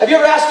regretted. Have you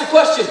ever asked the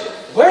question,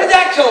 where did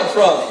that come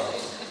from?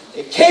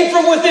 It came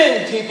from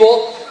within,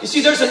 people. You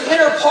see, there's an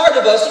inner part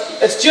of us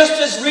that's just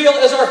as real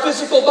as our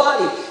physical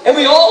body. And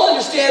we all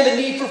understand the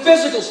need for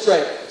physical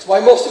strength. That's why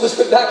most of us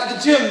went back to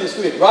the gym this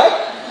week, right?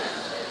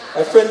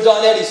 My friend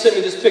Don Eddie sent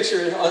me this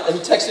picture and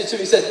he texted it to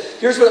me. He said,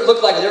 here's what it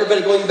looked like with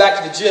everybody going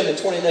back to the gym in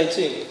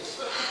 2019.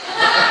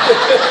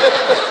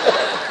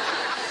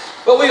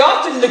 But we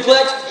often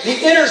neglect the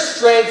inner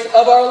strength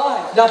of our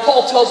life. Now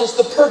Paul tells us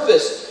the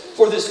purpose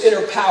for this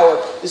inner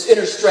power, this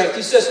inner strength.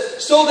 He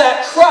says, so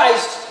that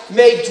Christ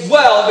may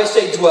dwell, they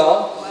say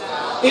dwell,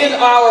 in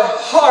our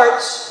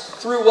hearts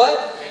through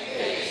what?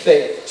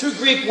 Faith. Two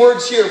Greek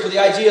words here for the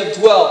idea of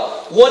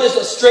dwell. One is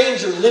a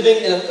stranger living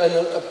in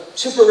a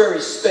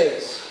temporary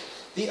space.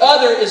 The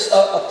other is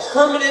a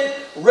permanent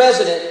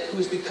resident who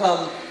has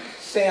become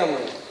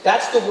family.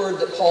 That's the word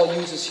that Paul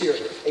uses here.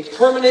 A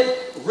permanent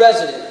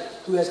resident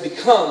who has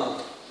become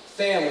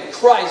family.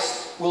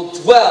 Christ will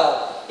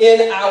dwell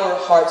in our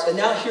hearts. And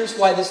now here's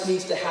why this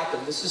needs to happen.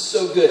 This is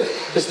so good,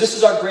 because this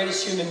is our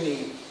greatest human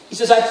need. He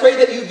says, I pray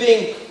that you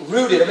being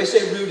rooted, everybody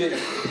say rooted.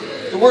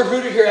 The word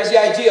rooted here has the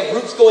idea of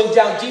roots going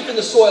down deep in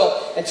the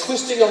soil and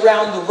twisting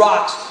around the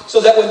rocks so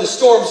that when the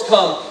storms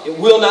come,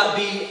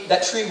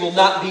 that tree will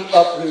not be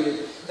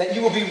uprooted. That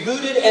you will be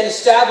rooted and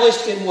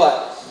established in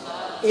what?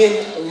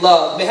 In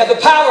love. May have the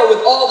power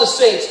with all the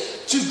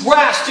saints to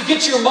grasp, to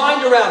get your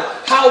mind around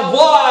how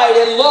wide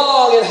and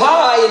long and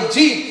high and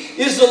deep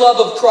is the love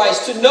of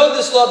Christ. To know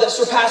this love that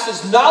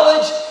surpasses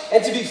knowledge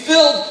and to be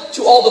filled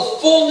to all the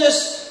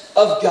fullness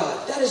of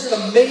God. That is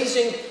an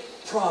amazing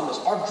promise.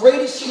 Our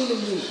greatest human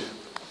need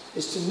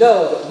is to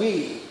know that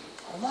we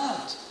are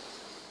loved.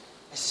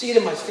 I see it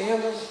in my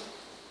family.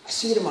 I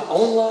see it in my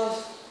own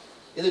life.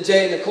 The other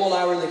day, Nicole and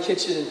I were in the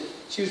kitchen and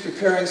she was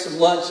preparing some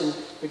lunch and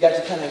we got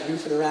to kind of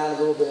goofing around a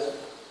little bit.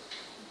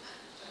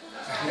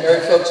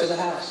 Married folks in the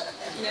house.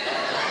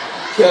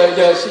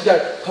 She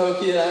started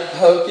poking and I'm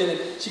poking and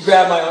she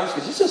grabbed my arm. She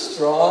goes, you're so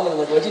strong. And I'm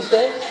like, what'd you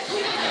say?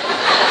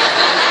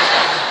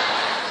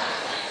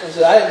 I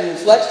said, I haven't even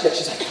flexed yet.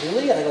 She's like,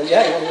 really? And I go,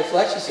 yeah, you want me to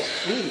flex? She said,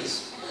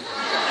 please.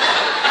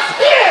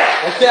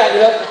 Yeah! Like that, you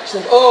know? She's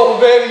like, oh,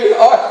 baby,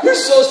 you're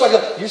so strong.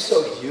 Like, you're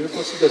so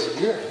beautiful. She goes,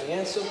 you're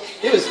handsome.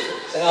 It was,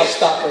 and I'll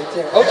stop right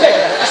there. Okay,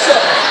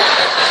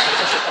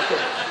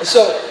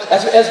 so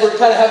as we're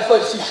kind of having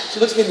fun, she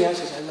looks at me in the eye and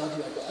she says, I love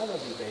you. I go, I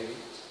love you, baby.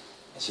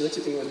 And she looks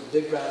at me with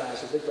big brown eyes.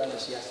 Her big brown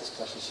eyes, she asks this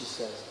question. She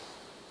says,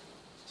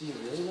 do you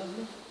really love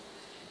me?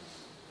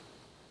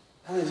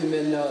 How many of you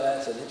men know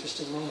that's an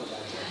interesting moment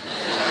right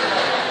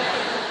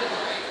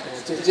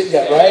there?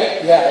 Yeah,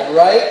 right? Yeah,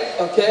 right?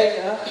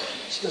 Okay.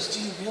 She goes,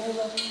 do you really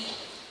love me?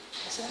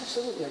 I said,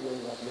 absolutely, I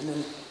really love you. And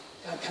then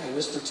God kind of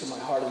whispered to my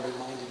heart and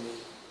reminded me,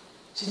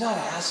 she's not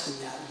asking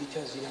that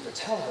because you never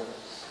tell her.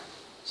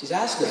 She's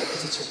asking that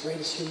because it's her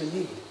greatest human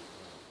need.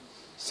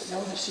 To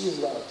know that she is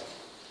loved.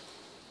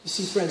 You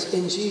see, friends,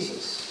 in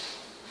Jesus,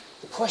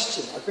 the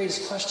question, our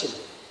greatest question,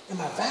 am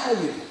I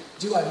valued?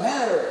 Do I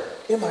matter?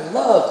 Am I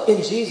loved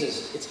in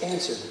Jesus? It's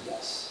answered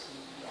yes.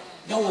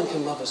 No one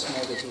can love us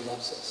more than He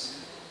loves us.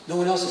 No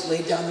one else has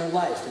laid down their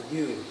life for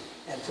you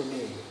and for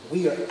me.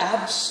 We are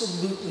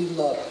absolutely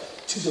loved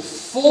to the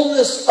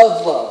fullness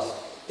of love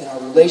in our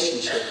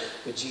relationship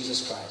with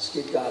Jesus Christ.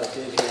 Give God a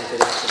big hand for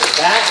that.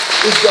 That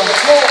is the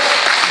hope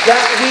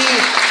that we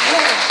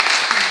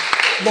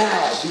have.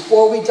 Now,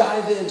 before we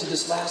dive into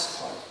this last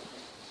part,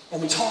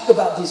 and we talk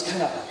about these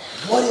kind of,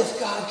 what if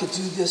God could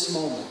do this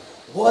moment?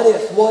 What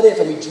if,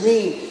 and we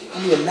dream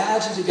and we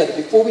imagine together.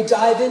 Before we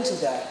dive into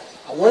that,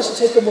 I want us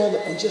to take a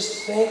moment and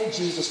just thank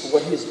Jesus for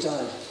what He has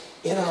done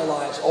in our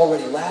lives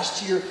already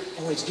last year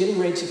and what He's getting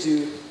ready to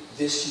do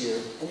this year.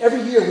 And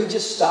every year we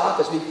just stop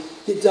as we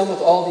get done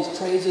with all these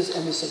praises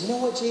and we say, you know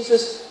what,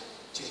 Jesus?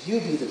 To you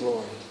be the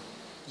glory.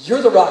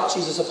 You're the rock,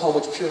 Jesus, upon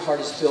which Pure Heart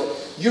is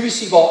built. You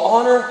receive all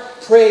honor,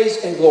 praise,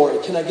 and glory.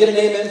 Can I get an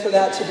amen for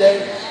that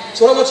today?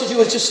 So what I want you to do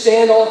is just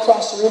stand all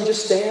across the room.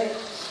 Just stand.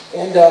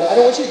 And I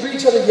don't want you to greet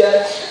each other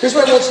yet. Here's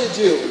what I want you to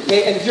do.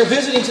 Okay? And if you're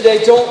visiting today,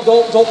 don't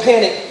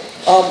panic.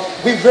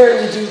 We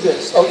rarely do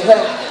this,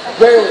 okay?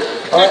 Rarely.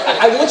 All right?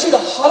 I want you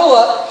to huddle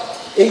up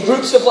in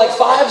groups of like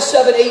 5,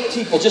 7, 8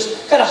 people.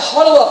 Just kind of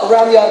huddle up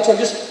around the auditorium.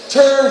 Just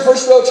turn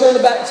first row, turn the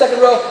back, second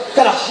row.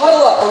 Kind of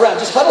huddle up around.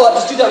 Just huddle up.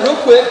 Just do that real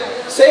quick.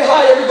 Say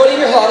hi to everybody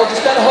in your huddle.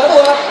 Just kind of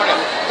huddle up.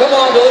 Come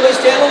on, don't let me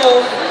stand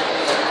alone.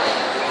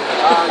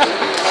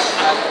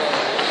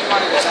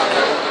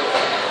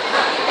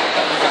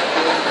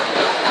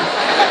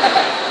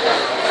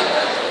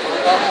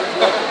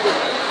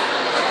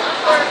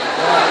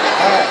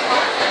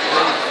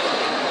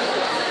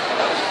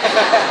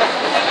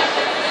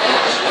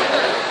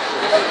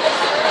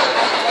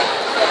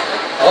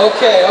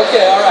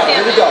 Okay, all right,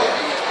 here we go.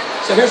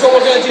 So here's what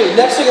we're going to do.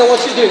 Next thing I want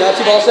you to do, now that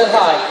you've all said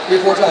hi 3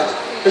 or 4 times,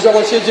 here's what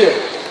I want you to do.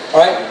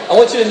 All right? I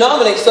want you to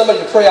nominate somebody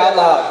to pray out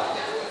loud.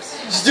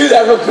 Just do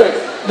that real quick.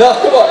 No,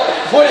 come on.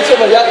 Point at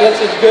somebody. Yeah, that's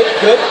good.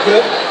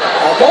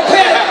 Don't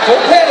panic.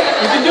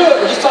 You can do it.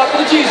 We're just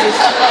talking to Jesus.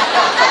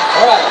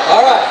 All right.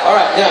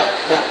 Now.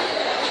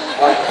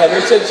 All right, have your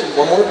attention.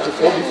 One more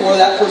before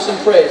that person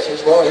prays.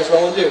 Here's what I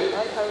want to do.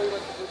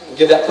 And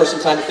give that person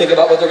time to think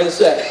about what they're going to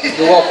say.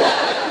 You're welcome.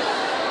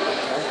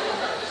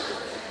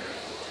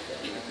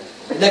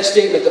 The next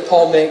statement that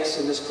Paul makes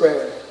in this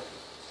prayer,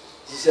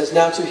 he says,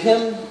 now to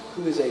Him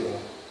who is able.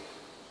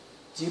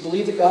 Do you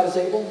believe that God is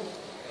able?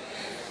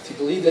 Do you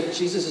believe that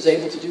Jesus is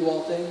able to do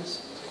all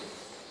things?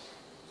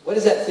 What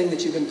is that thing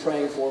that you've been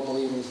praying for,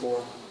 believing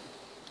for?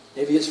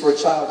 Maybe it's for a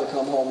child to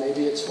come home.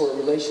 Maybe it's for a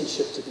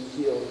relationship to be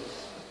healed.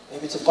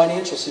 Maybe it's a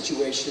financial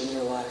situation in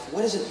your life.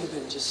 What is it you've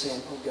been just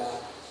saying, oh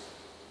God,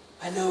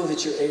 I know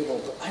that you're able,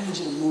 but I need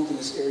you to move in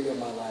this area of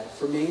my life.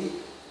 For me,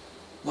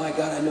 my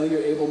God, I know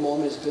you're able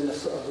moment has been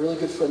a really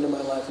good friend of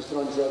my life who's been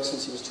on drugs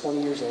since he was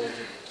 20 years old.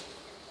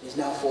 He's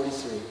now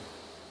 43.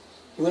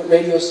 He went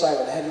radio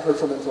silent. I hadn't heard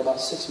from him for about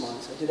 6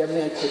 months. I did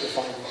everything I could to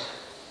find him.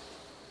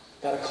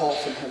 Got a call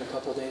from him a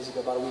couple of days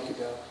ago, about a week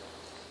ago.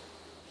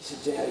 He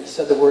said, Dad, he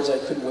said the words I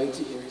couldn't wait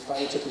to hear. He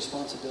finally took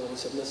responsibility. He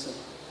said, listen,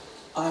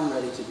 I'm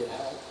ready to get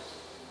help.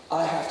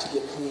 I have to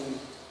get clean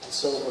and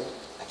sober.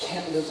 I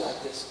can't live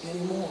like this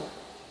anymore.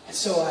 And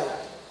so I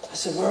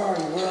said, where are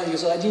you? Where are you? He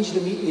said, I need you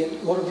to meet me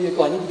at motor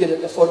vehicle. I need to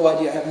get a photo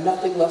ID. I have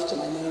nothing left to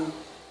my name.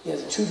 He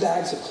has 2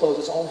 bags of clothes.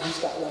 That's all he's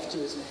got left to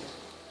his name.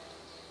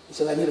 He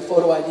said, I need a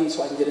photo ID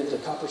so I can get into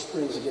Copper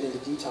Springs and get into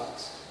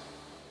detox.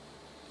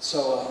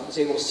 So I was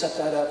able to set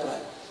that up, and I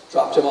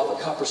dropped him off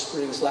at Copper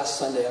Springs last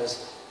Sunday. I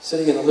was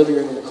sitting in the living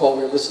room in Nicole.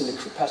 We were listening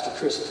to Pastor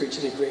Chris preach.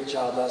 He did a great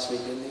job last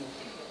week, didn't he?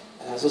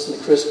 And I was listening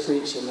to Chris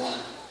preach, and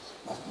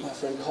my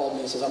friend called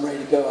me and says, I'm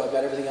ready to go. I've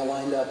got everything I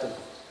lined up. And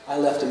I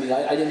left him.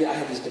 I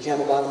had these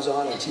pajama bottoms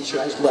on and a t-shirt.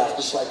 I just left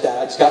just like that.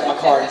 I just got in my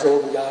car and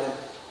drove and got him.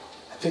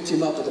 I picked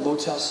him up at the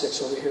Motel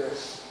 6 over here,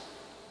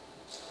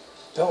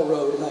 Bell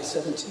Road in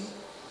I-17.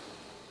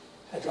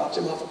 I dropped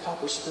him off at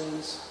Copper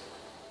Springs.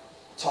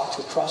 Talked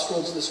with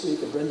Crossroads this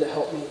week, and Brenda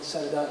helped me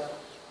set it up.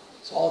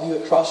 So all of you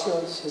at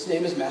Crossroads, his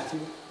name is Matthew.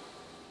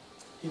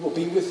 He will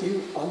be with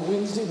you on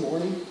Wednesday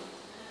morning.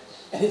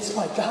 And it's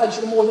my God,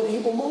 you're more than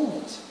able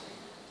moment.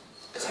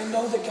 Because I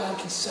know that God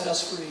can set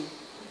us free.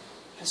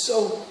 And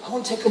so I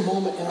want to take a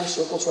moment in our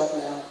circles right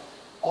now,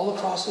 all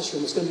across this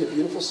room. It's going to be a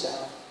beautiful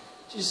sound.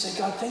 To just say,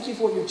 God, thank you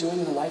for what you're doing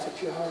in the life of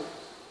Pure Heart.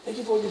 Thank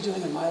you for what you're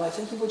doing in my life.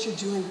 Thank you for what you're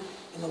doing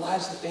in the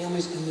lives of the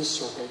families in this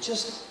circle.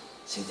 Just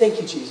say thank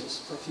you, Jesus,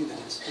 for a few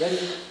minutes. Ready?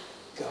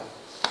 Go.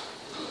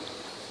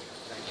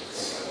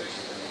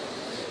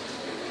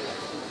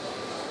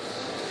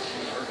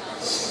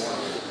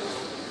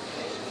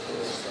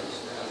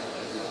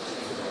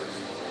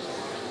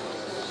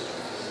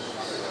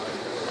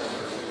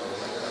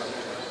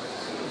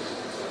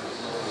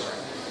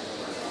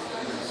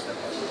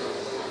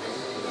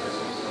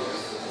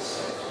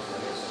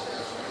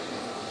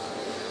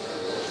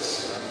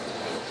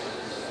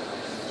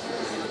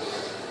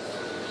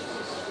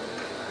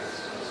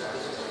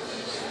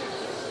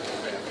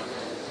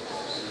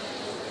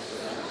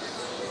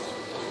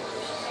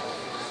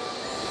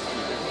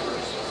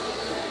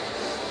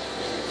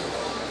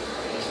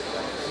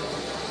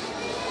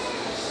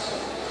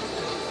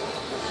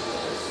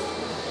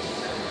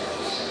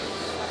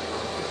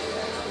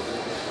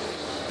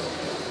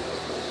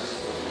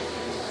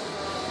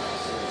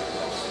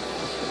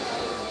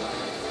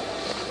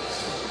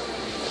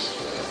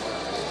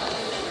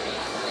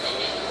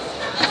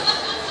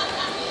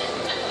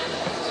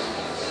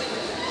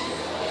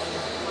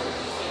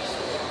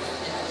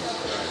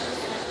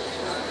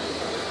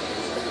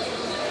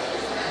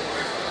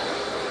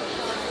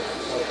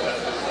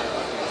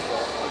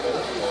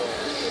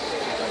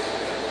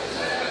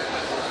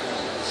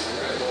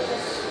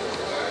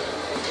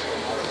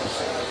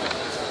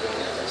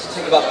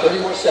 About 30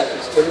 more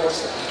seconds, 30 more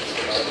seconds.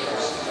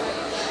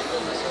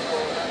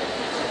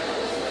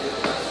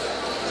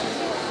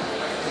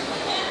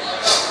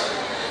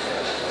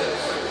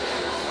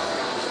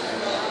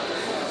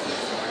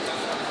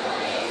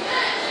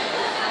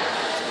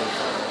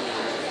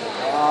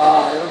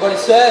 Everybody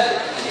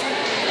said,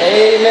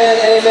 amen,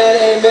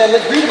 amen, amen.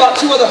 Let's read about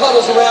 2 other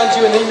huddles around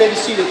you and then you may be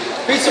seated.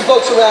 Read some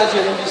folks around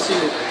you and then be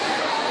seated.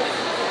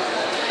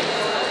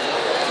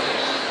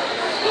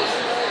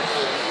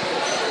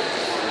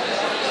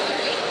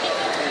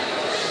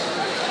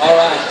 All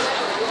right.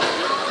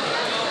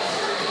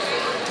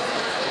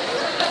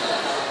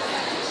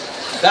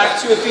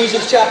 Back to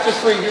Ephesians chapter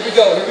 3. Here we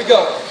go. Here we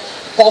go.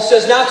 Paul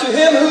says, now to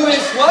him who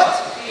is what?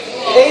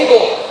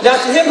 Able.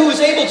 Now to him who is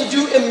able to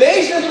do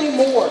immeasurably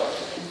more.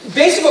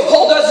 Basically what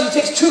Paul does is he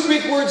takes 2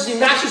 Greek words and he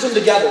mashes them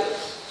together.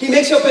 He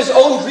makes up his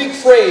own Greek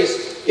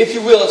phrase, if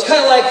you will. It's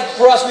kind of like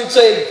for us we'd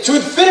say, to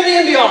infinity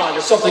and beyond,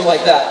 or something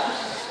like that.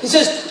 He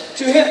says,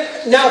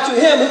 now to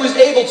him who is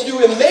able to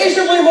do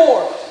immeasurably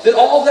more than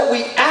all that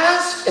we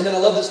ask, and then I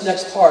love this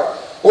next part,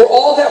 or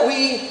all that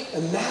we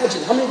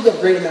imagine. How many of you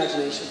have great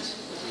imaginations?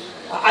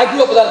 I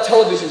grew up without a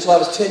television until I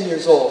was 10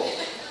 years old.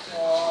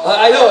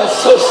 I know,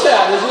 it's so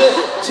sad, isn't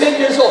it? 10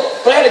 years old.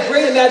 But I had a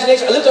great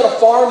imagination. I lived on a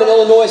farm in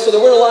Illinois, so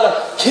there weren't a lot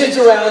of kids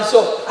around,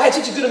 so I had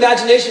such a good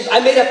imagination. I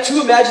made up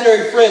 2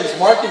 imaginary friends,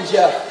 Mark and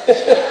Jeff.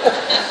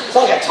 It's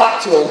not like I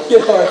talked to them, you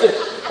know.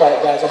 Quiet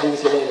guys, I'll be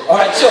with you later. All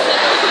right, so,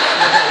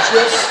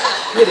 just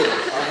kidding,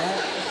 all right?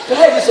 But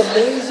I had this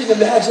amazing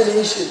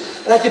imagination,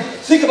 and I could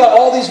think about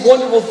all these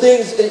wonderful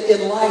things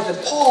in life. And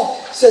Paul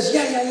says,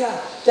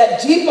 yeah,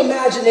 that deep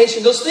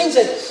imagination, those things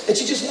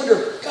that you just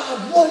wonder,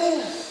 God, what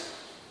if?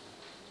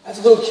 As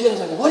a little kid, I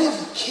was like, what if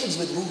the kids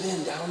would move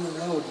in down the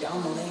road,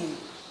 down the lane?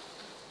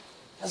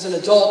 As an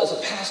adult, as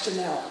a pastor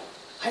now,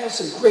 I have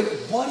some great,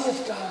 what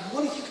if, God,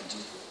 what if you could do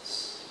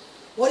this?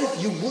 What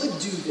if you would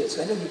do this?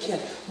 I know you can't.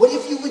 What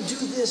if you would do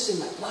this in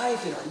my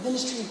life, in our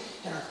ministry,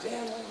 in our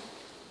family?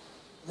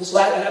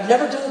 And I've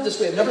never done it this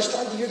way. I've never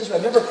started the year this way.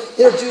 I've never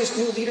introduced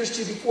new leaders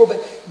to you before. But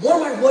one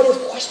of my what if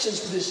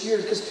questions for this year,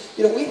 because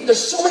there's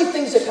so many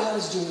things that God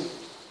is doing.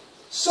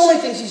 So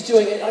many things He's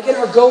doing. And like in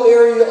our Go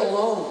area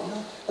alone.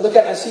 I look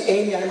at it and I see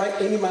Amy.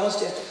 Amy Miles.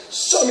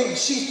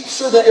 She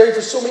served that area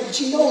for so many.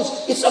 She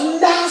knows it's a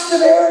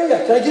massive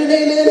area. Can I get an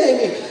amen,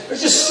 Amy?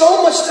 There's just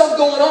so much stuff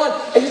going on.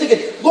 And you're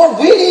thinking, Lord,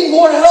 we need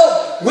more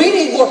help. We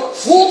need more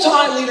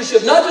full-time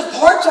leadership, not just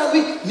part-time.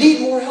 We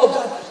need more help.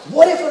 God,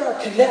 what if in our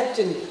Connect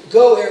and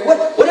Go area,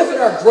 what if in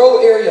our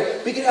Grow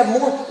area, we could have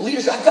more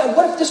leaders? God,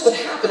 what if this would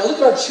happen? I look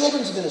at our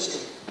children's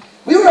ministry.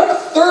 We were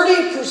up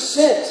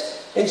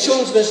 30% in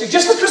children's ministry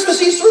just for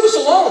Christmas Eve service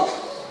alone.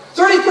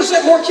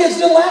 30% more kids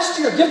than last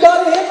year. Give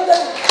God a hand for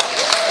that.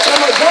 And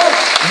I'm like, God,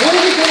 what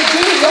are we going to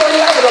do? We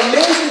already have an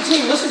amazing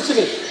team. Listen to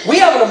me.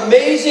 We have an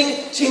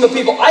amazing team of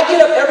people. I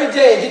get up every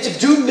day and get to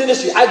do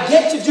ministry. I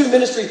get to do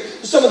ministry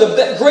with some of the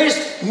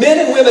greatest men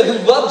and women who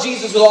love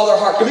Jesus with all their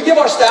heart. Can we give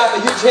our staff a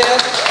huge hand?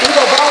 Can we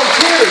give our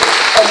volunteers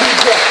a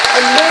huge hand?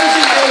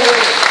 Amazing men and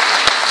women.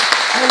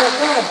 And I'm like,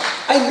 God,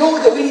 I know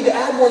that we need to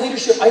add more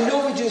leadership. I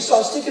know we do. So I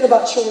was thinking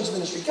about children's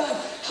ministry. God,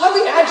 how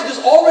do we add to this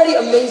already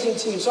amazing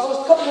team? So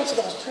a couple months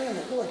ago, I was praying,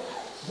 like, Lord,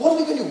 what are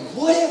we going to do?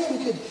 What if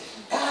we could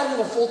add in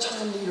a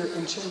full-time leader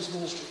in children's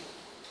ministry?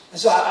 And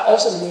so all of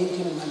a sudden, a name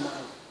came in my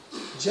mind.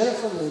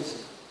 Jennifer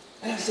Lindsay.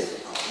 And I said,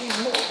 hang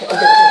on.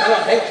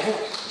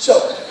 So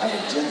I'm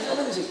like, Jennifer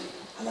Lindsay.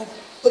 I'm like,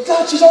 but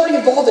God, she's already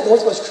involved at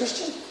Northwest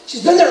Christian.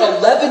 She's been there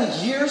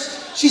 11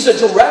 years. She's a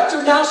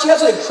director now. She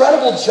has an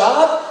incredible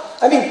job.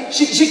 I mean,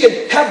 she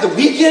can have the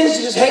weekends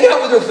to just hang out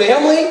with her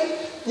family.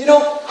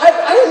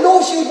 I don't know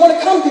if she would want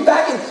to come be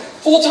back in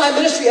full-time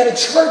ministry at a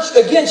church.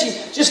 Again, she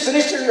just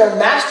finished her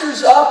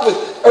master's up with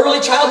early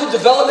childhood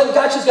development.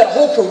 God, she's got a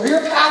whole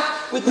career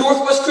path with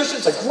Northwest Christian.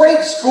 It's a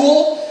great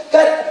school.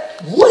 God,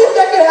 what if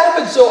that could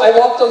happen? So I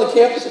walked on the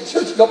campus at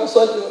church a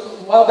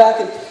while back,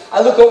 and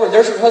I look over, and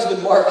there's her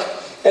husband, Mark.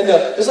 And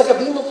there's like a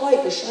beam of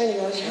light that's shining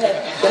on his head.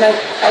 And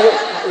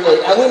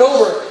I went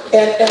over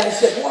and I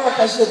said, Mark,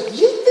 I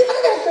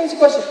got a crazy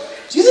question.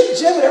 Do you think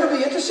Jim would ever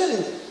be interested in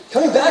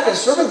coming back and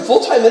serving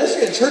full-time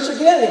ministry in a church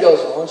again? And he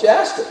goes, well, why don't you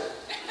ask her?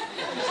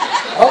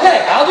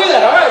 Okay, I'll do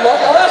that. All right, Mark,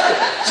 I'll ask her.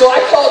 So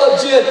I called up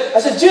Jen. I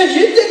said, Jen, do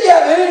you think you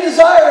have any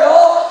desire at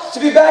all to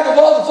be back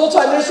involved in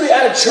full-time ministry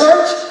at a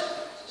church?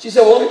 She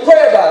said, well, let me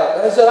pray about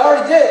it. And I said, I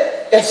already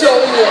did. And so, no,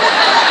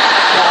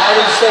 I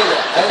didn't say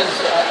that.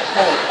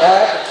 All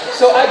right.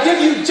 So I give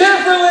you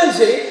Jennifer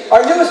Lindsay,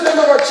 our newest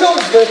member of our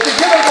children's ministry.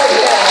 Give her a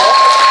big hand.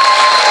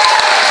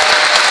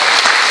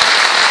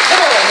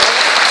 Come on, man.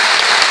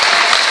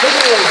 Look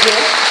at her,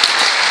 Jen.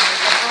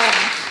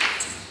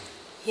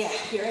 Yeah,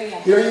 here I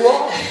am. Here you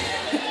are.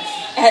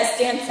 As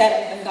Dan said,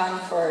 I've been gone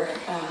for,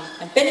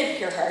 I've been at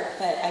Pure Heart,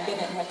 but I've been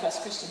at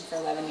Northwest Christian for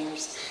 11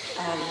 years.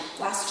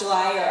 Last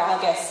July or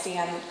August,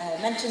 Dan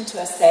mentioned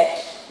to us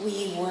that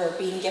we were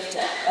being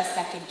gifted a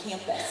second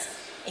campus.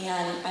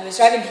 And I was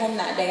driving home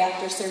that day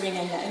after serving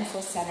in the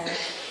info center,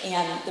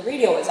 and the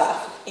radio was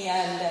off,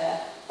 and a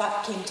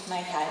thought came to my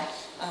head,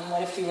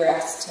 what if we were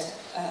asked to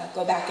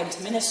go back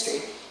into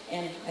ministry?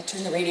 And I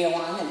turned the radio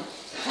on and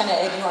kind of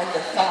ignored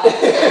the thought.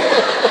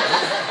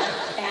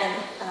 And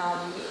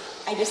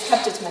I just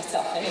kept it to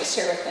myself. I didn't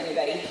share with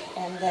anybody.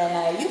 And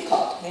then you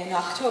called in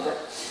October.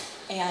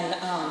 And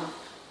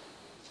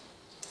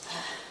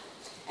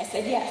I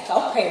said, yes,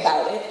 I'll pray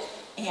about it.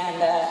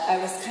 And I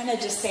was kind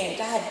of just saying,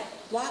 God,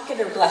 block it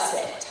or bless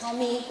it. Tell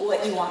me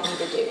what you want me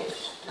to do.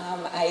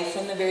 I,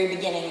 from the very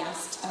beginning,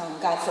 asked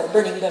God for a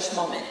burning bush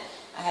moment.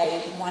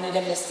 I wanted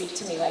him to speak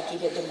to me like he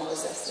did to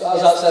Moses. So I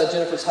was outside of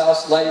Jennifer's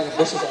house lighting the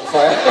bushes on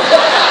fire.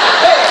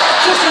 Hey,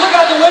 sister, look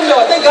out the window.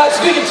 I think God's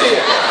speaking to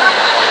you.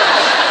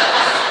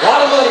 A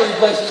lot of money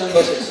replacing them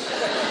bushes.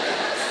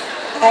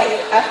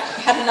 I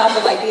had a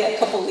novel idea a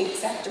couple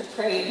weeks after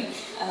praying,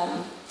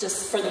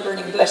 just for the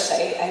burning bush.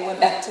 I went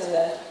back to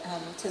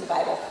the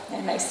Bible,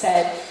 and I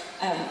said,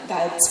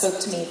 God spoke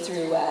to me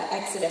through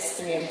Exodus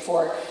 3 and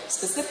 4.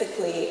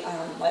 Specifically,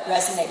 what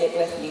resonated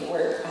with me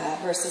were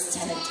verses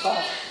 10 and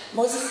 12.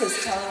 Moses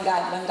is telling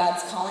God, when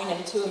God's calling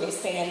him to him, he's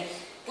saying,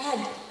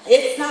 God,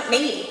 it's not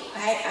me.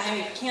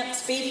 I can't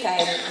speak.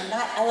 I'm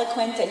not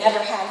eloquent. I never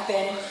have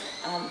been.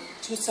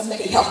 To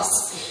somebody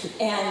else.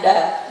 And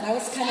that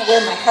was kind of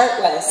where my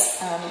heart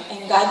was.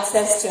 And God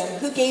says to him,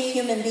 who gave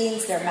human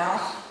beings their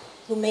mouth?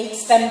 Who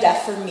makes them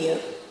deaf or mute?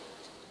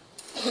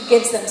 Who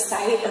gives them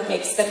sight or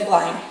makes them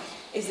blind?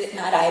 Is it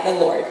not I, the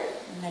Lord?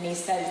 And then he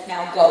says,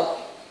 now go.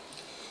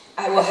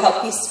 I will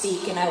help you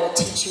speak and I will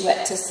teach you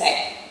what to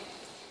say.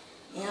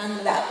 And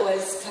that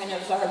was kind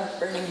of our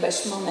burning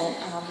bush moment,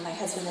 my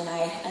husband and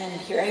I, and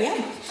here I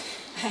am.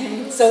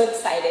 I'm so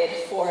excited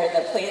for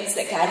the plans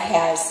that God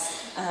has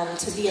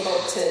to be able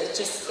to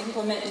just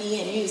implement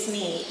me and use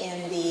me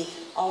in the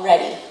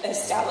already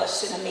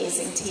established and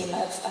amazing team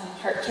of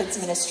Heart Kids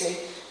Ministry.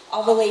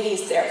 All the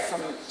ladies there,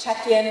 from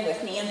check-in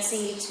with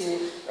Nancy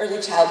to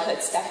early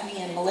childhood,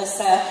 Stephanie and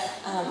Melissa,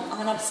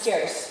 on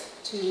upstairs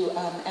to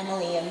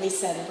Emily and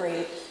Lisa and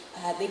Bree.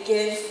 They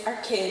give our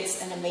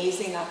kids an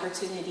amazing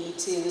opportunity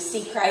to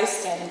see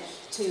Christ and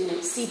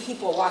to see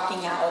people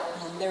walking out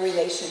their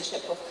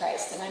relationship with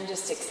Christ. And I'm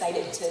just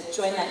excited to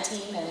join that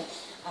team and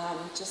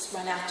just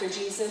run after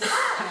Jesus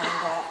and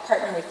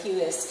partner with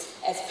you as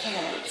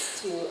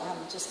parents to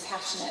just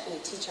passionately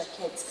teach our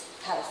kids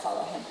how to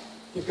follow him.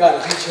 You've got a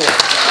huge hand.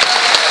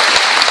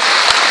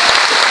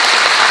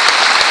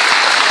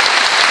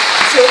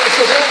 So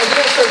then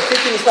I started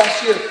thinking this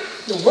last year,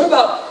 what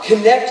about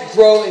connect,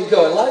 grow, and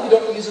go? And a lot of you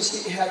don't use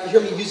this,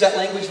 hear me use that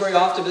language very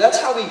often, but that's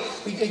how we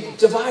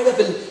divide up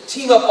and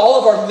team up all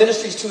of our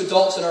ministries to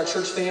adults in our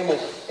church family.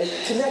 And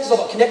connect is all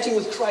about connecting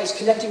with Christ,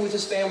 connecting with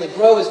his family.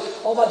 Grow is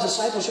all about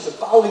discipleship and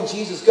following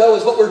Jesus. Go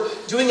is what we're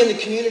doing in the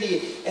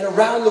community and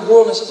around the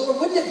world. And I said, Lord,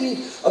 wouldn't it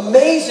be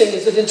amazing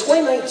is that in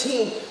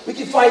 2019 we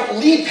could find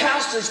lead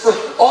pastors for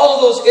all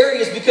of those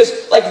areas,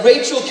 because like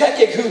Rachel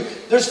Kekik, who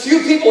there's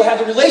few people who have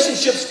the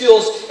relationship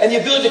skills and the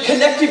ability to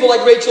connect people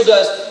like Rachel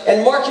does.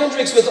 And Mark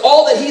Hendricks, with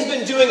all that he's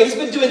been doing, and he's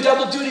been doing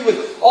double duty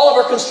with all of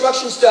our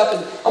construction stuff.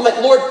 And I'm like,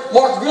 Lord,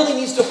 Mark really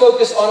needs to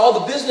focus on all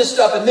the business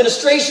stuff,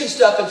 administration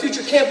stuff, and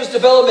future campus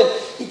development.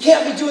 He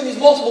can't be doing these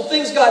multiple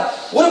things, God.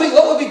 What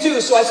would we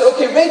do? So I said,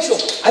 okay, Rachel,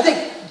 I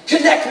think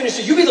Connect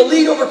ministry. You be the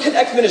lead over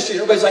Connect ministry.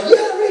 And everybody's like,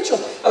 yeah, Rachel.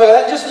 I'm like,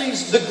 that just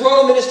leaves the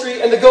Grow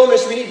ministry and the Go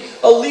ministry. We need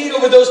a lead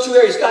over those two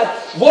areas. God,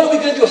 what are we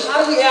going to do?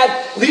 How do we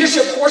add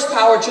leadership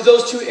horsepower to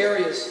those two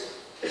areas?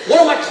 One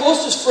of my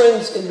closest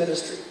friends in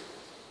ministry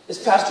is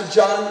Pastor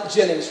John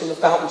Jennings from the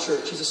Fountain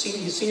Church. He's a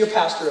senior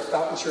pastor at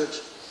Fountain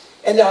Church.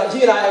 And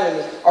he and I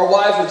and our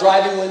wives were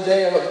driving one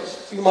day, a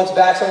few months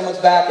back, several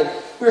months back, and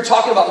we were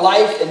talking about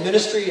life and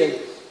ministry. And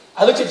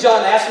I looked at John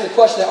and asked him the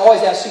question I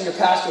always ask senior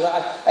pastors. I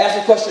asked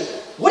him the question,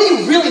 what do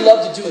you really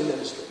love to do in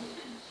ministry?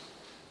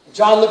 And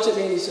John looked at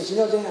me and he says, you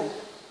know, Dan,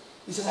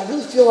 he says, I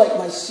really feel like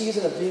my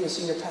season of being a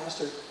senior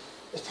pastor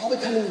is probably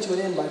coming to an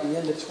end by the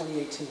end of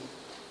 2018.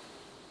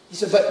 He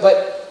said,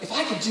 but if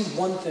I could do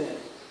one thing,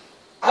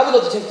 I would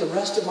love to take the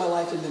rest of my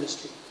life in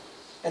ministry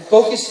and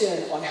focus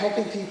in on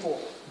helping people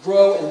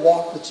grow and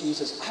walk with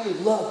Jesus. I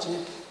would love to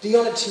be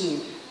on a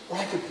team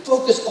where I could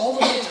focus all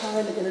of my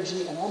time and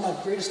energy and all my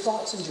greatest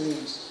thoughts and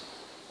dreams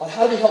on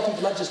how do we help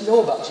people not just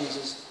know about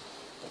Jesus,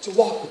 but to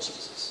walk with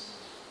Jesus.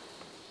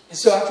 And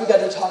so after we got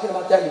done talking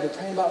about that, we've been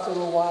praying about it for a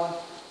little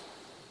while,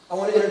 I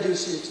want to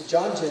introduce you to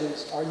John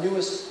Jennings, our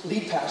newest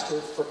lead pastor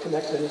for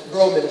Connect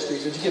Grow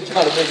Ministries. Would you give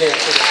John a big hand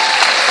for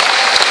that?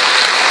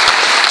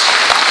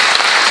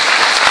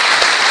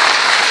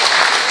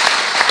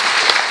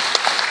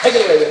 Take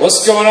it away.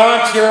 What's going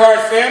on, Pure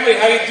Heart family?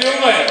 How you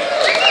doing?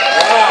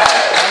 Wow,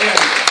 I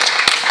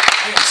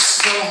am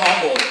so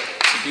humbled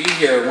to be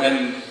here.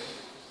 When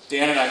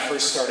Dan and I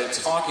first started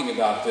talking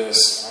about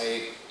this,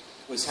 I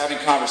was having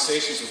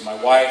conversations with my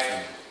wife,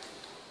 and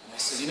I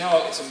said, you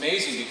know, it's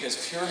amazing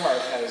because Pure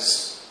Heart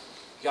has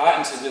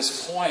gotten to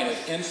this point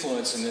of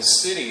influence in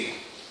this city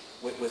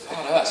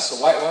without us. So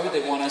why would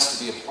they want us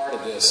to be a part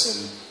of this?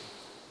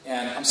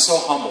 And I'm so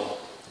humbled.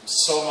 I'm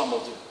so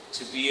humbled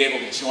to be able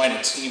to join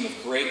a team of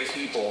great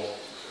people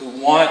who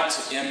want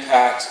to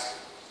impact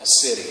a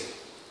city.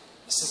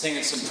 That's the thing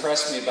that's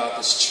impressed me about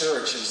this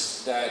church,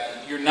 is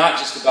that you're not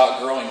just about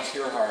growing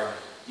Pure Heart.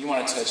 You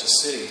want to touch a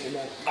city.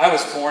 Amen. I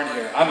was born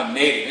here. I'm a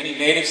native. Any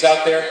natives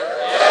out there?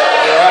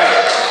 All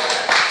right.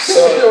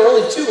 So there were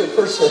only two in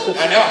person.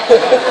 I know.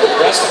 The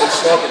rest of them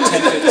show up at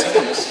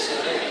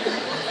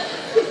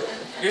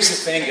 10:15. Here's the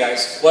thing,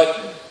 guys.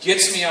 What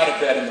gets me out of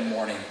bed in the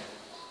morning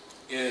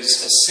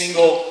is a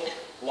single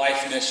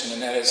life mission,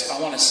 and that is I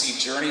want to see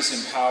journeys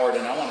empowered,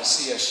 and I want to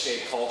see us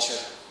shape culture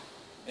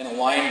in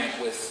alignment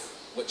with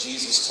what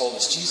Jesus told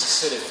us. Jesus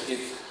said,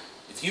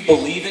 if you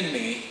believe in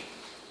me,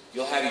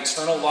 you'll have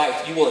eternal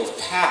life. You will have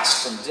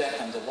passed from death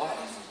unto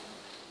life.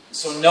 And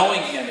so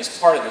knowing him is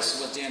part of this,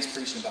 is what Dan's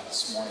preaching about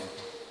this morning.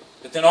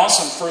 But then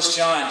also in 1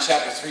 John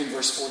chapter 3 and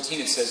verse 14,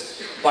 it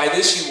says, by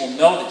this you will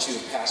know that you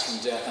have passed from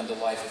death unto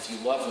life if you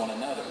love one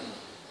another.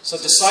 So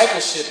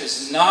discipleship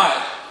is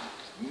not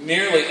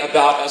merely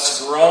about us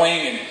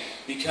growing and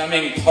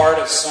becoming part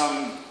of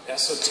some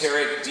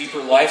esoteric,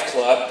 deeper life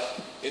club.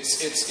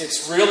 It's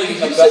really Can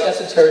you about... say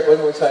esoteric one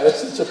more time?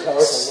 That's such a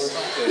powerful word.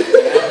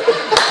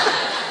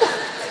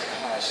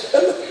 Gosh.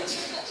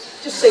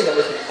 Just say that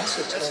with me.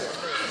 Esoteric.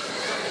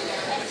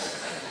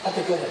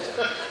 Okay, go ahead.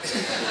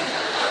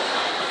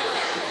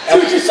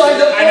 That's what you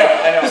signed up for? I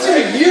know. It's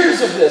been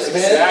years of this,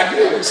 man.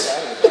 Exactly. I'm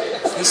excited about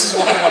it. This is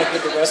what I want to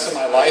give the rest of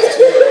my life to.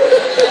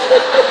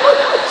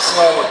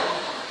 So,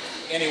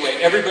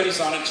 anyway, everybody's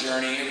on a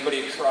journey.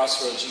 Everybody at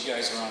Crossroads, you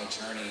guys are on a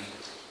journey.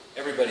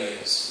 Everybody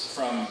is.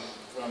 From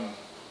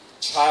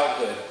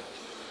childhood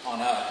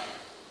on up.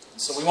 And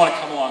so we want to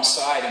come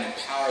alongside and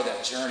empower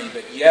that journey.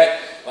 But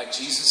yet, like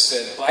Jesus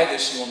said, by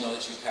this you will know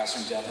that you've passed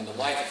from death into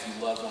life if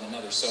you love one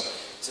another. So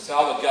it's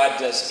about what God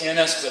does in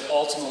us, but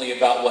ultimately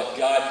about what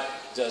God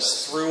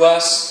does through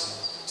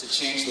us to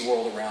change the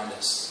world around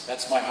us.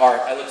 That's my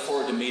heart. I look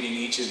forward to meeting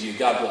each of you.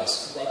 God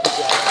bless. Thank you,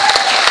 God.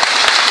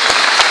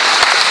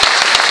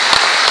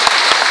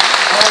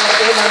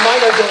 In my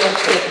mind, I go,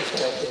 okay,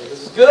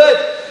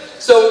 good.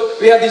 So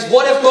we have these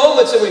what-if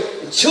moments,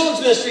 and children's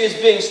ministry is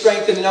being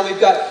strengthened, and now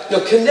we've got,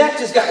 Connect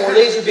has got more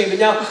laser beam, and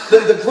now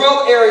the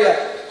Grow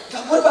area.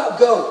 God, what about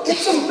Go?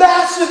 It's a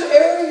massive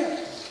area.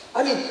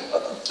 I mean,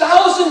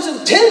 thousands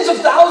and tens of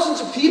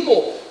thousands of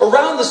people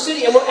around the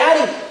city, and we're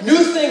adding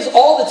new things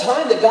all the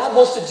time that God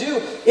wants to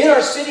do in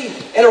our city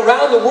and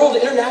around the world,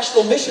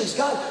 international missions.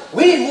 God,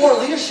 we need more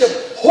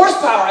leadership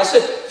horsepower. I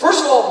said,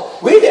 first of all,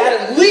 we need to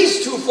add at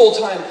least 2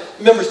 full-time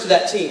members to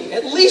that team.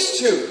 At least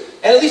 2.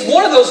 And at least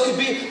one of those could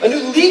be a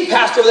new lead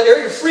pastor of that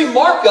area to free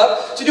Mark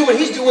up to do what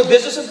he's doing with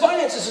business and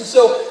finances. And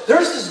so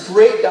there's this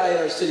great guy in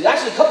our city.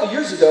 Actually, a couple of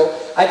years ago,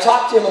 I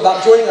talked to him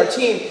about joining our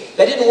team.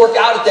 That didn't work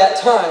out at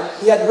that time.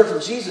 He hadn't heard from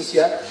Jesus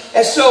yet.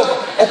 And so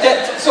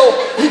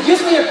he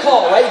gives me a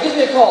call, right? He gives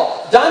me a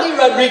call. Donnie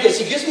Rodriguez,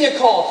 he gives me a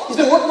call. He's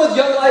been working with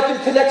Young Life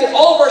and connected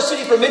all of our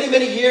city for many,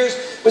 many years.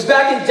 Was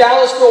back in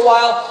Dallas for a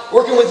while,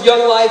 working with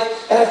Young Life.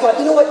 And I thought,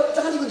 you know what?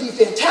 Donnie would be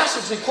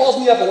fantastic. So he calls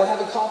me up and we're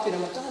having coffee. And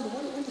I'm like, Donnie,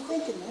 what are you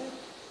thinking, man?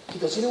 He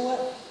goes, you know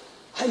what?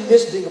 I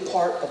miss being a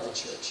part of the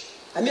church.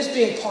 I miss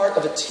being part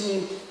of a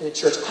team in the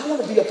church. I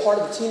want to be a part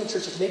of a team in the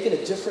church that's making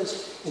a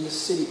difference in the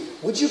city.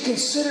 Would you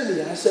consider me?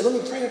 And I said, let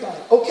me pray about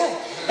it. Okay.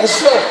 And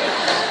so,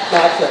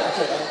 I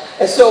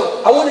can't. And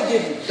so I want to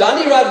give you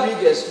Donnie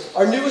Rodriguez,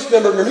 our newest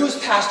member, our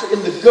newest pastor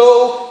in the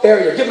Go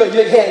area. Give him a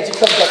big hand as he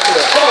comes up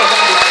today. Come on,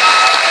 Donnie.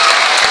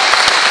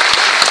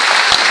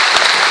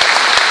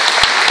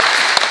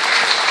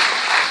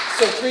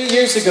 So 3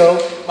 years ago,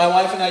 my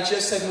wife and I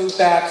just had moved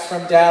back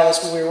from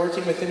Dallas where we were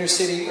working with inner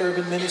city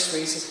urban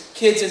ministries,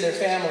 kids and their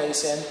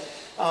families. And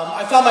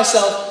I found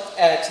myself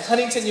at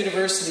Huntington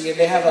University, and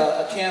they have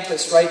a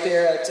campus right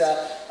there at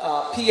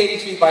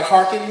P83 by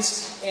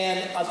Harkins.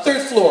 And on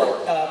 3rd floor,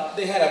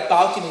 they had a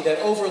balcony that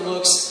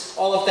overlooks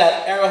all of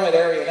that Arrowhead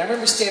area. And I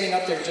remember standing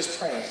up there and just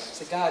praying. I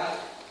said, God,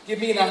 give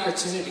me an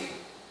opportunity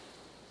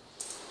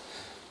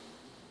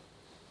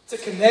to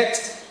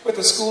connect with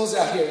the schools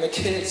out here and the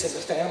kids and the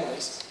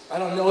families. I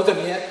don't know them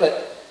yet,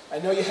 but I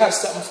know you have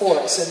something for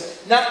us.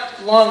 And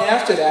not long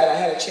after that, I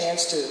had a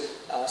chance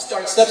to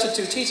start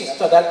substitute teaching. I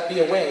thought that'd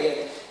be a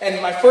way. And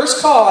my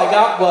first call I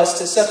got was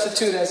to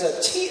substitute as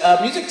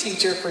a music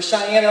teacher for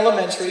Cheyenne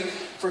Elementary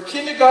for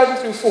kindergarten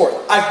through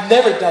 4th. I've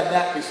never done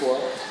that before.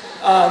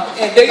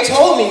 And they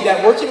told me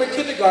that working with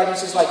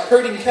kindergartners is like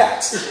herding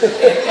cats.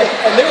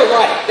 And they were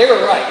right. They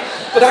were right.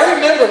 But I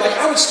remember,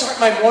 I would start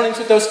my mornings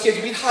with those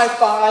kids. We'd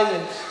high-five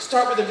and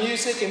start with the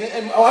music.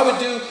 And I would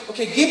do,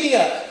 okay, give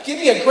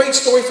me a great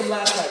story from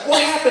last night.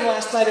 What happened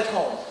last night at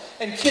home?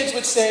 And kids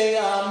would say,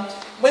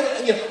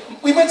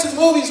 we went to the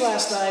movies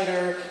last night,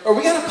 or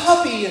we got a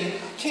puppy, and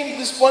came to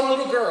this one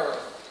little girl.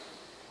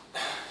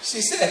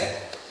 She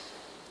said,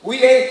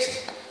 we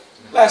ate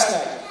last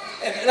night.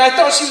 And I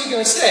thought she was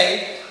going to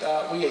say,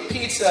 we ate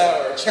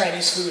pizza or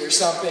Chinese food or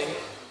something.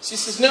 She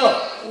says,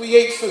 no, we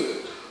ate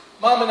food.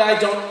 Mommy and I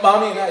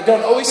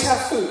don't always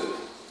have food.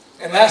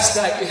 And last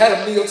night we had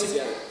a meal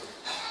together.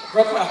 It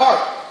broke my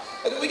heart.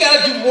 We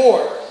got to do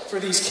more for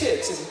these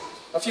kids. And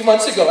a few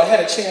months ago I had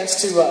a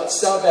chance to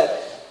sub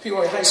at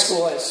Peoria High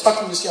School. I was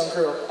talking to this young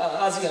girl,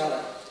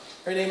 Aziana.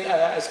 Her name,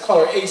 I call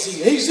her AZ.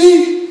 AZ!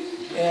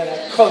 And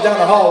I called down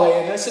the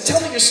hallway and I said,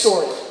 tell me your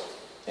story.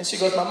 And she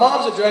goes, my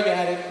mom's a drug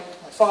addict.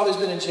 My father's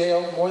been in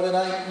jail more than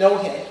I know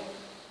him.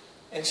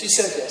 And she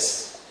said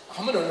this,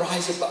 I'm going to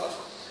rise above.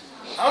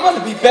 I'm going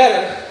to be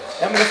better.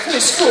 I'm going to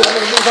finish school. I'm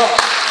going to move on.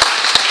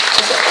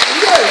 I said,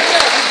 you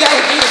got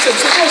to do this. And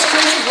so it was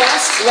crazy.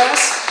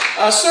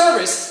 Last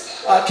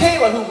service,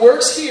 Kayla, who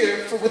works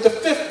here with the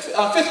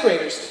fifth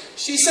graders,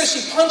 she says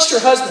she punched her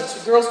husband.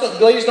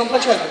 So ladies don't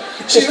punch your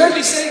husband. She heard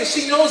me say this.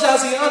 She knows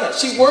Aziana.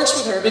 She works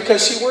with her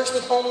because she works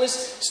with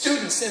homeless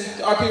students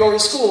in our Peoria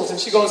schools. And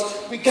she goes,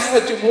 we got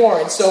to do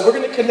more. And so we're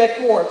going to connect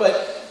more.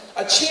 But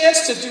a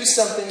chance to do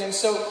something. And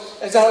so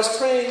as I was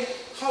praying,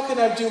 how can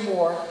I do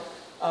more?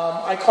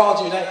 I called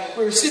you, and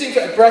we were sitting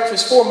at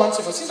breakfast 4 months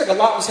ago. It seems like a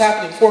lot was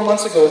happening 4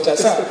 months ago with that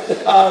son.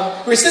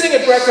 We were sitting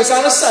at breakfast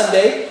on a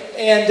Sunday,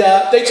 and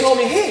they told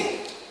me, hey,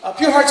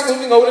 Pure Heart's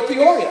moving over to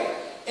Peoria.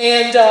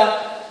 And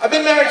I've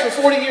been married for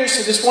 40 years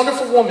to this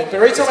wonderful woman,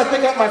 but every time I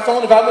pick up my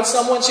phone, if I'm with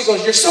someone, she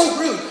goes, you're so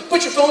rude,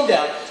 put your phone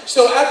down.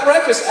 So at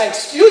breakfast, I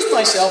excused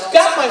myself,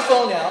 got my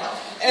phone out,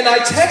 and I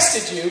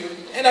texted you.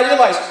 And I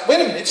realized, wait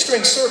a minute, it's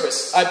string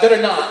service. I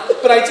better not.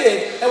 But I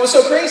did. And what's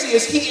so crazy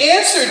is he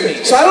answered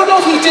me. So I don't know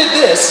if he did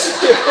this.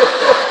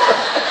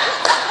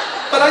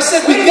 But I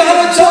said, we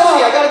gotta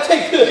talk. I gotta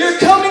take this. You're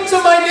coming to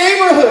my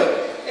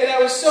neighborhood. And I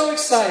was so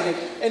excited.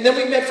 And then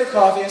we met for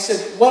coffee. I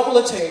said, what will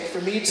it take for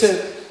me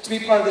to be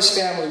part of this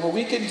family? Well,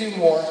 we can do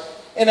more.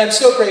 And I'm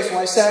so grateful.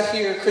 I sat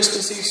here at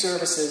Christmas Eve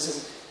services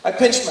and I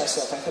pinched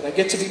myself. I thought I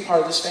get to be part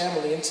of this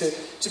family and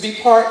to be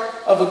part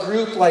of a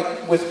group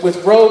like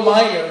with Ro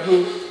Miner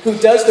who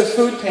does the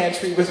food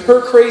pantry with her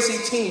crazy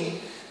team.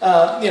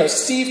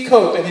 Steve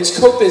Cope and his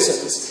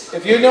Copeisms.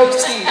 If you know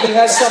Steve, he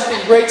has something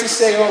great to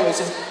say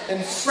always.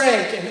 And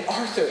Frank and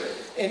Arthur.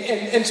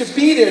 And to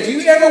be there. If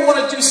you ever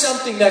want to do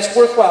something that's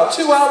worthwhile,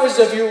 2 hours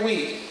of your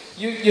week,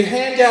 you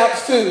hand out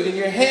food and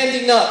you're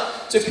handing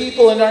up to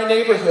people in our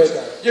neighborhood.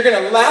 You're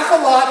going to laugh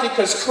a lot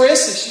because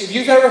Chris, if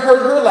you've ever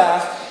heard her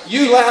laugh,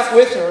 you laugh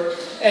with her,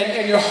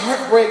 and your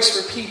heart breaks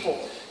for people.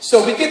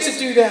 So we get to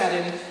do that.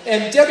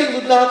 And Debbie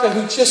Ludnaka,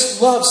 who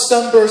just loves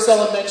Sunburst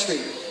Elementary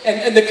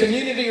and the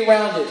community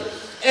around it.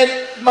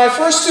 And my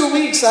first 2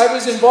 weeks, I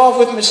was involved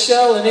with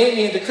Michelle and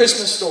Amy in the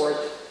Christmas store.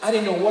 I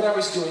didn't know what I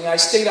was doing. I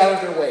stayed out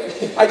of their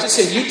way. I just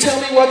said, you tell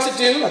me what to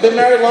do. I've been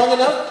married long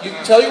enough. You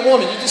tell your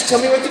woman, you just tell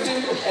me what to do,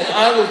 and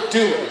I will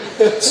do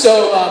it.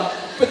 So,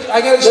 but I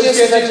got a chance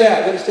to do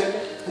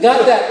that.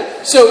 Got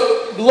that.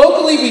 So,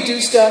 locally we do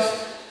stuff,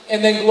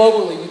 and then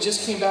globally, we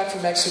just came back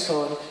from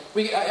Mexico,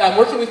 and I'm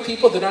working with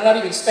people that are not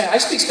even Spanish. I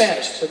speak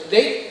Spanish, but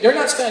they're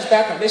not Spanish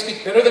background. They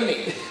speak better than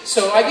me.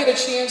 So I get a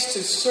chance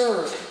to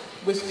serve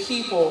with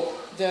people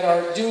that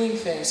are doing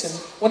things. And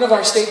one of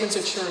our statements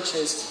at church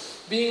is,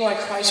 being like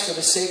Christ for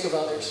the sake of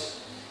others.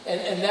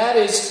 And that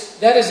is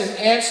an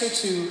answer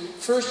to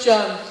 1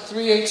 John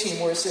 3:18,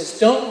 where it says,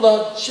 don't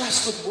love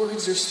just with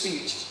words or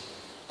speech,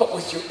 but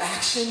with your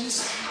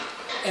actions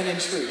and in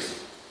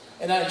truth.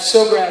 And I'm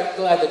so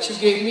glad that you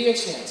gave me a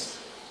chance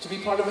to be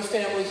part of a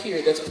family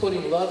here that's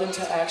putting love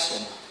into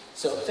action.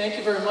 So thank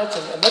you very much,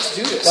 and let's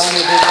do this. Bobby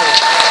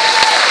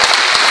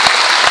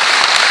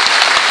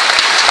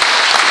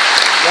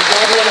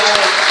and I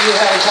were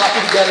having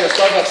coffee together at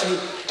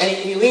Starbucks, and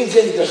he leans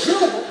in and he goes, you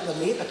know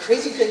what the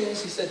crazy thing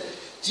is? He said,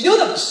 do you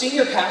know the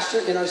senior pastor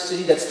in our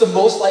city that's the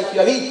most like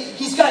you? I mean,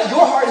 he's got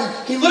your heart.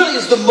 He literally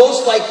is the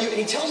most like you. And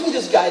he tells me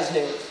this guy's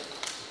name.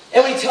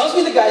 And when he tells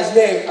me the guy's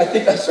name,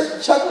 I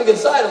start chuckling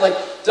inside. I'm like,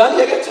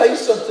 Donnie, I got to tell you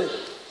something.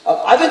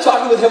 I've been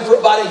talking with him for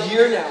about a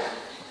year now.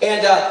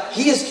 And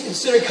he is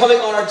considering coming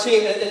on our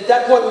team. And at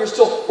that point, we were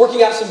still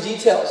working out some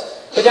details.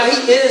 But now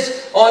he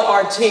is on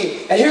our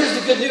team. And here's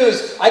the good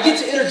news. I get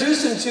to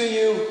introduce him to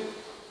you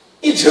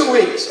in 2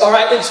 weeks. All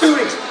right, in 2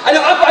 weeks. I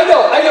know.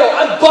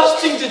 I'm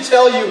busting to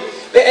tell you.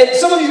 And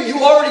some of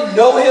you already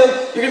know him.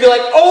 You're going to be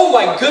like, oh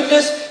my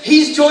goodness,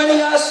 he's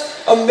joining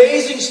us.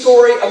 Amazing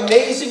story,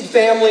 amazing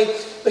family.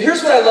 But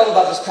here's what I love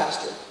about this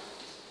pastor.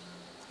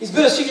 He's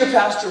been a senior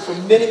pastor for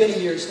many, many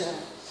years now.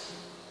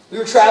 We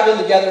were traveling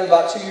together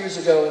about 2 years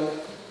ago, and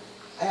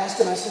I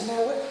asked him, I said,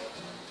 man,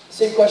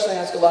 same question I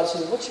ask a lot of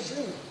seniors, what's your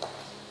dream?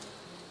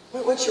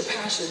 What's your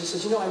passion? He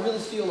says, I really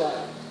feel like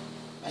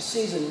my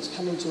season is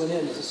coming to an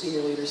end as a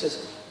senior leader. He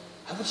says,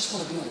 I just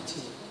want to be on a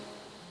team.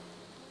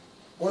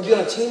 I want to be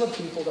on a team of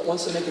people that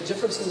wants to make a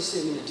difference in the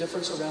city and a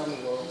difference around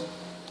the world.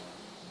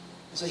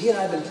 And so he and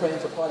I have been praying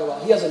for quite a while.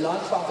 He has a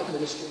nonprofit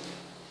ministry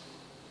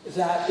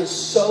that is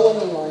so in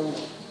alignment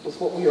with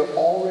what we are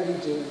already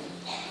doing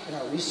in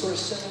our resource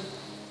center,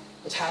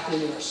 what's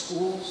happening in our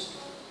schools.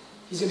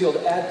 He's going to be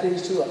able to add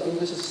things to it, like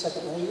English as a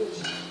second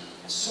language.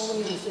 So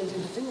many other things.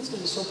 And the thing that's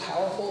going to be so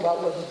powerful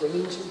about what he's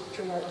bringing to the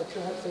Pure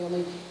Heart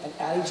family and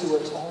adding to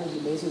what's already the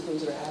amazing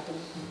things that are happening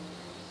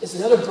is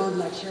another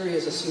burden I carry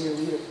as a senior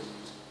leader,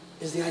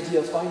 is the idea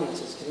of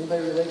finances. Can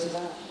anybody relate to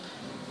that?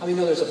 I mean,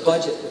 there's a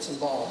budget that's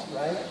involved,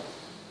 right?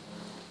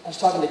 I was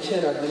talking to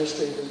Ken, our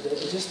administrator, today,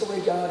 and just the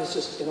way God is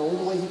just, the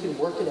only way he can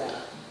work it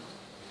out.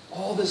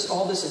 All this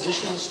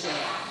additional strength.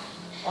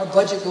 Our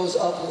budget goes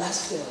up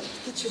less than,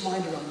 get your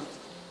mind around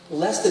it,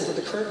 less than, for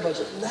the current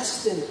budget,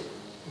 less than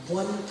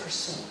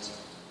 1%.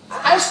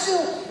 I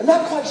still am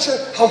not quite sure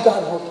how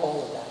God worked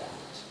all of that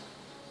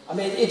out. I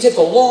mean, it took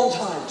a long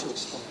time to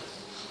explain.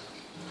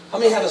 How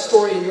many have a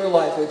story in your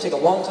life where it take a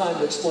long time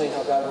to explain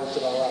how God worked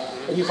it all out?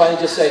 And you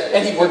finally just say,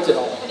 and he worked it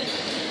all out.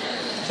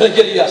 Can I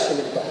get a yes from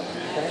anybody?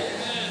 Okay?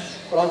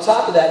 But on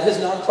top of that, his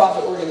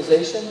nonprofit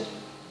organization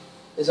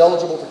is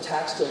eligible for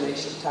tax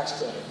donation, tax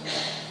credit.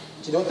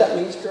 Do you know what that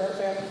means, Pure Heart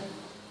family?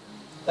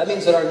 That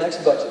means that our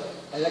next budget,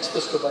 our next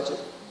fiscal budget,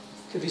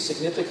 could be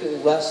significantly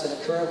less than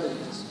it currently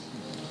is,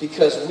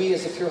 because we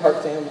as the Pure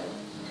Heart family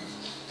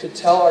could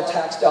tell our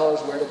tax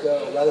dollars where to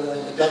go rather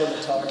than the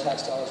government tell our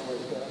tax dollars where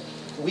to go.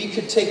 We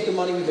could take the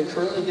money we've been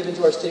currently giving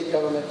to our state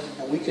government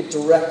and we could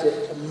direct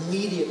it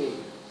immediately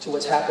to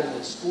what's happening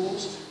in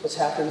schools, what's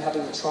happening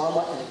with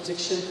trauma and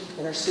addiction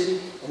in our city,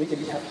 and we could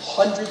have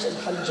hundreds and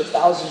hundreds of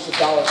thousands of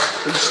dollars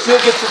and you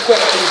still get your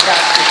credit for your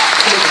taxes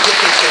to make a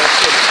difference in our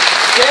city.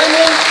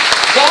 Family,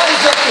 God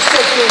is up to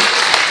something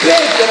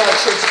big in our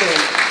church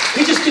family.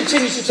 He just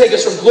continues to take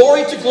us from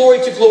glory to glory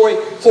to glory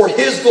for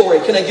his glory.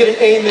 Can I get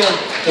an amen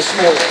this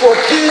morning? For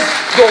his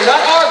glory, not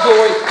our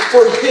glory,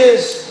 for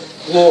his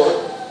glory.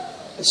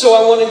 And so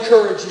I want to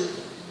encourage you,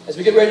 as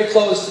we get ready to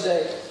close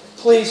today,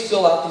 please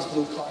fill out these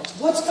blue cards.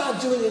 What's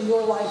God doing in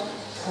your life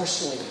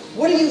personally?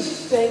 What are you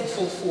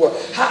thankful for?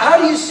 How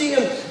do you see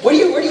him? Where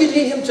do you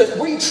need him to,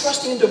 where are you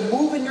trusting him to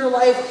move in your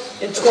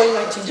life in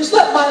 2019? Just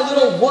let my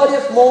little what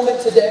if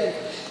moment today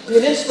be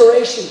an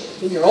inspiration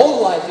in your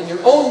own life, in your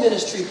own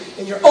ministry,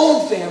 in your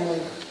own family,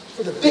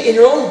 in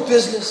your own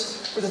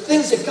business, for the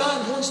things that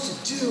God wants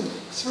to do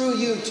through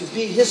you to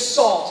be his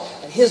salt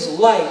and his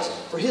light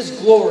for his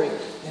glory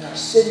in our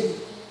city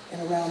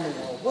and around the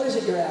world. What is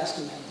it you're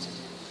asking him to do?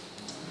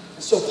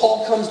 And so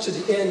Paul comes to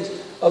the end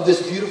of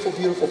this beautiful,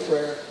 beautiful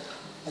prayer.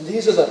 And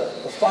these are the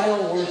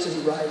final words that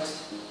he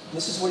writes. And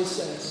this is what he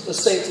says.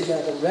 Let's say it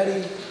together.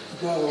 Ready,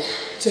 go.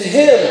 To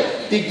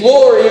Him be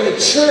glory in the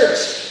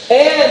church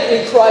and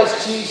in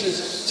Christ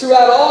Jesus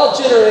throughout all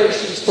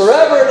generations,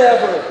 forever and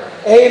ever.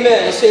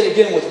 Amen. Let's say it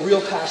again with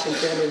real passion,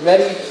 family.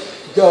 Ready?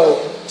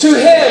 Go. To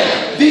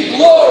Him be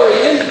glory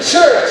in the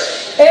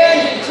church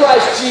and in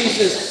Christ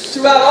Jesus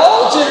throughout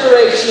all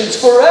generations,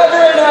 forever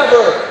and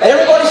ever. And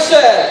everybody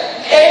said,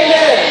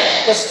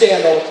 Amen. Let's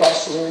stand all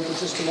across the room for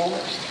just a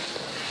moment.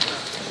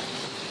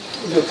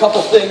 We'll do a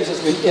couple things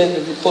as we end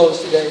and we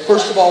close today.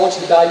 First of all, I want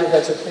you to bow your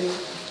heads with me.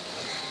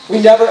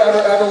 We never, ever,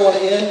 ever want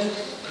to end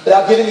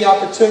without giving the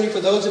opportunity for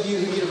those of you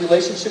who need a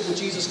relationship with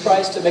Jesus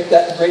Christ to make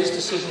that the greatest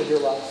decision of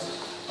your life.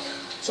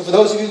 So for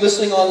those of you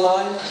listening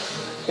online,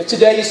 if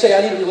today you say,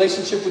 I need a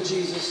relationship with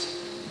Jesus,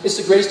 it's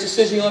the greatest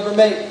decision you'll ever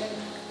make.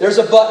 There's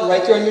a button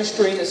right there on your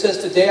screen that says,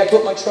 today I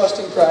put my trust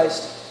in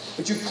Christ.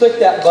 Would you click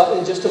that button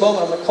in just a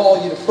moment? I'm going to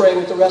call you to pray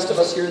with the rest of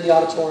us here in the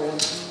auditorium.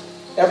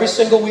 Every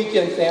single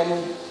weekend,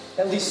 family,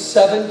 at least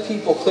 7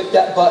 people click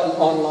that button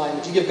online.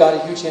 Would you give God a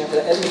huge hand for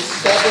that? At least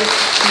 7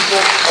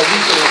 people a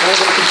weekend. And we're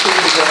going to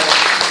continue to go.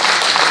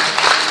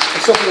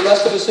 And so for the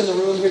rest of us in the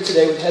room here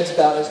today with heads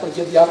bowed, I just want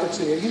to give the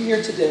opportunity. Are you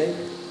here today?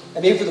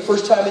 And maybe for the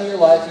first time in your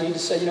life, you need to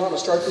say, you know, I'm going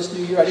to start this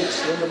new year. I need to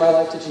surrender my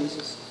life to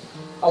Jesus.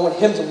 I want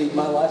Him to lead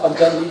my life. I'm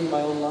done leading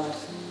my own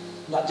life.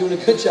 I'm not doing a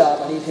good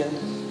job. I need Him.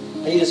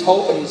 I need His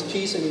hope. I need His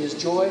peace. I need His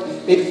joy.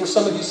 Maybe for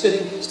some of you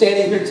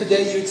standing here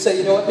today, you would say,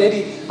 you know what,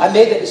 maybe I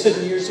made that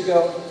decision years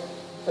ago.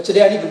 But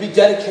today I need to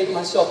rededicate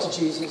myself to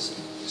Jesus.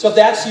 So if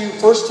that's you,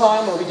 first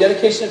time or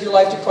rededication of your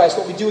life to Christ,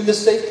 what we do in this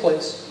safe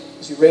place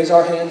is we raise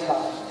our hand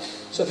high.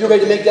 So if you're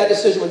ready to make that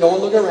decision with no one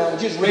looking around,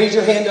 would you just raise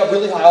your hand up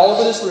really high all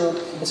over this room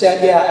and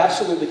say, yeah,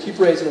 absolutely. Keep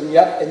raising them.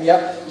 Yep, and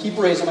yep. Keep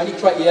raising them. I need to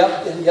try.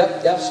 Yep, and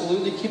yep,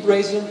 absolutely. Keep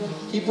raising them.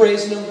 Keep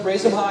raising them.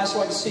 Raise them high so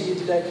I can see you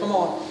today. Come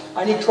on.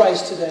 I need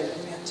Christ today.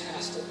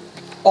 Fantastic.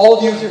 All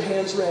of you with your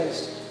hands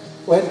raised,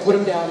 go ahead and put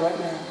them down right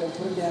now. Go ahead and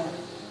put them down.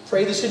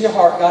 Pray this in your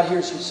heart. God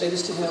hears you. Say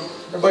this to Him.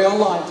 Everybody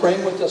online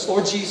praying with us.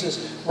 Lord Jesus,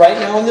 right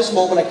now in this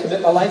moment, I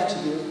commit my life to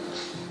you.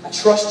 I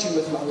trust you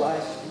with my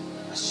life.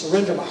 I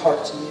surrender my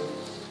heart to you.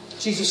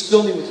 Jesus,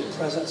 fill me with your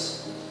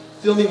presence.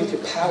 Fill me with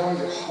your power,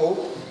 your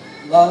hope,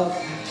 love,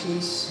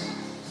 peace.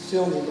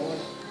 Fill me, Lord.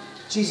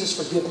 Jesus,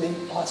 forgive me.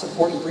 Oh, it's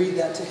important. Breathe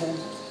that to Him.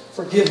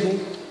 Forgive me.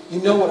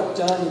 You know what I've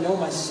done. You know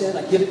my sin.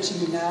 I give it to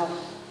you now.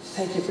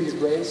 Thank you for your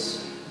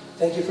grace.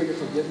 Thank you for your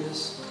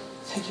forgiveness.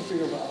 Thank you for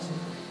your love.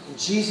 In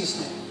Jesus'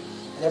 name.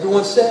 And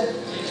everyone said,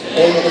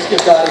 Amen. Let's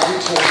give God a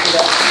huge hand for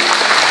that.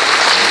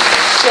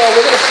 So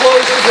we're going to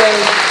close today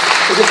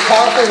with this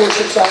powerful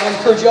worship song. I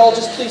encourage you all,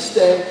 just please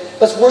stay.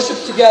 Let's worship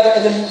together,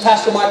 and then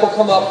Pastor Mike will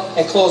come up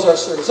and close our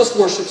service. Let's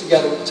worship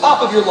together with the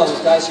top of your lungs,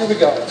 guys. Here we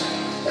go.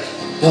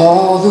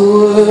 All the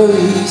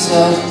worries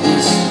of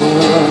this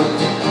world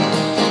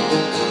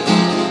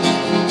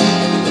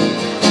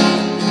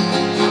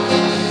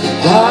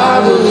I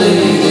will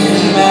lay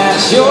them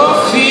at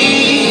your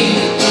feet.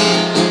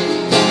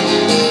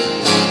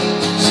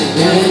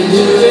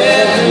 Surrender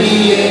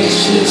every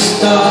anxious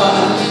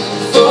thought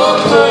for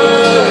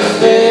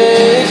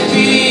perfect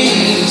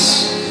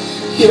peace.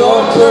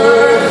 Your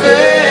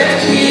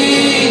perfect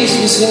peace.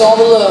 We sing all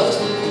the love.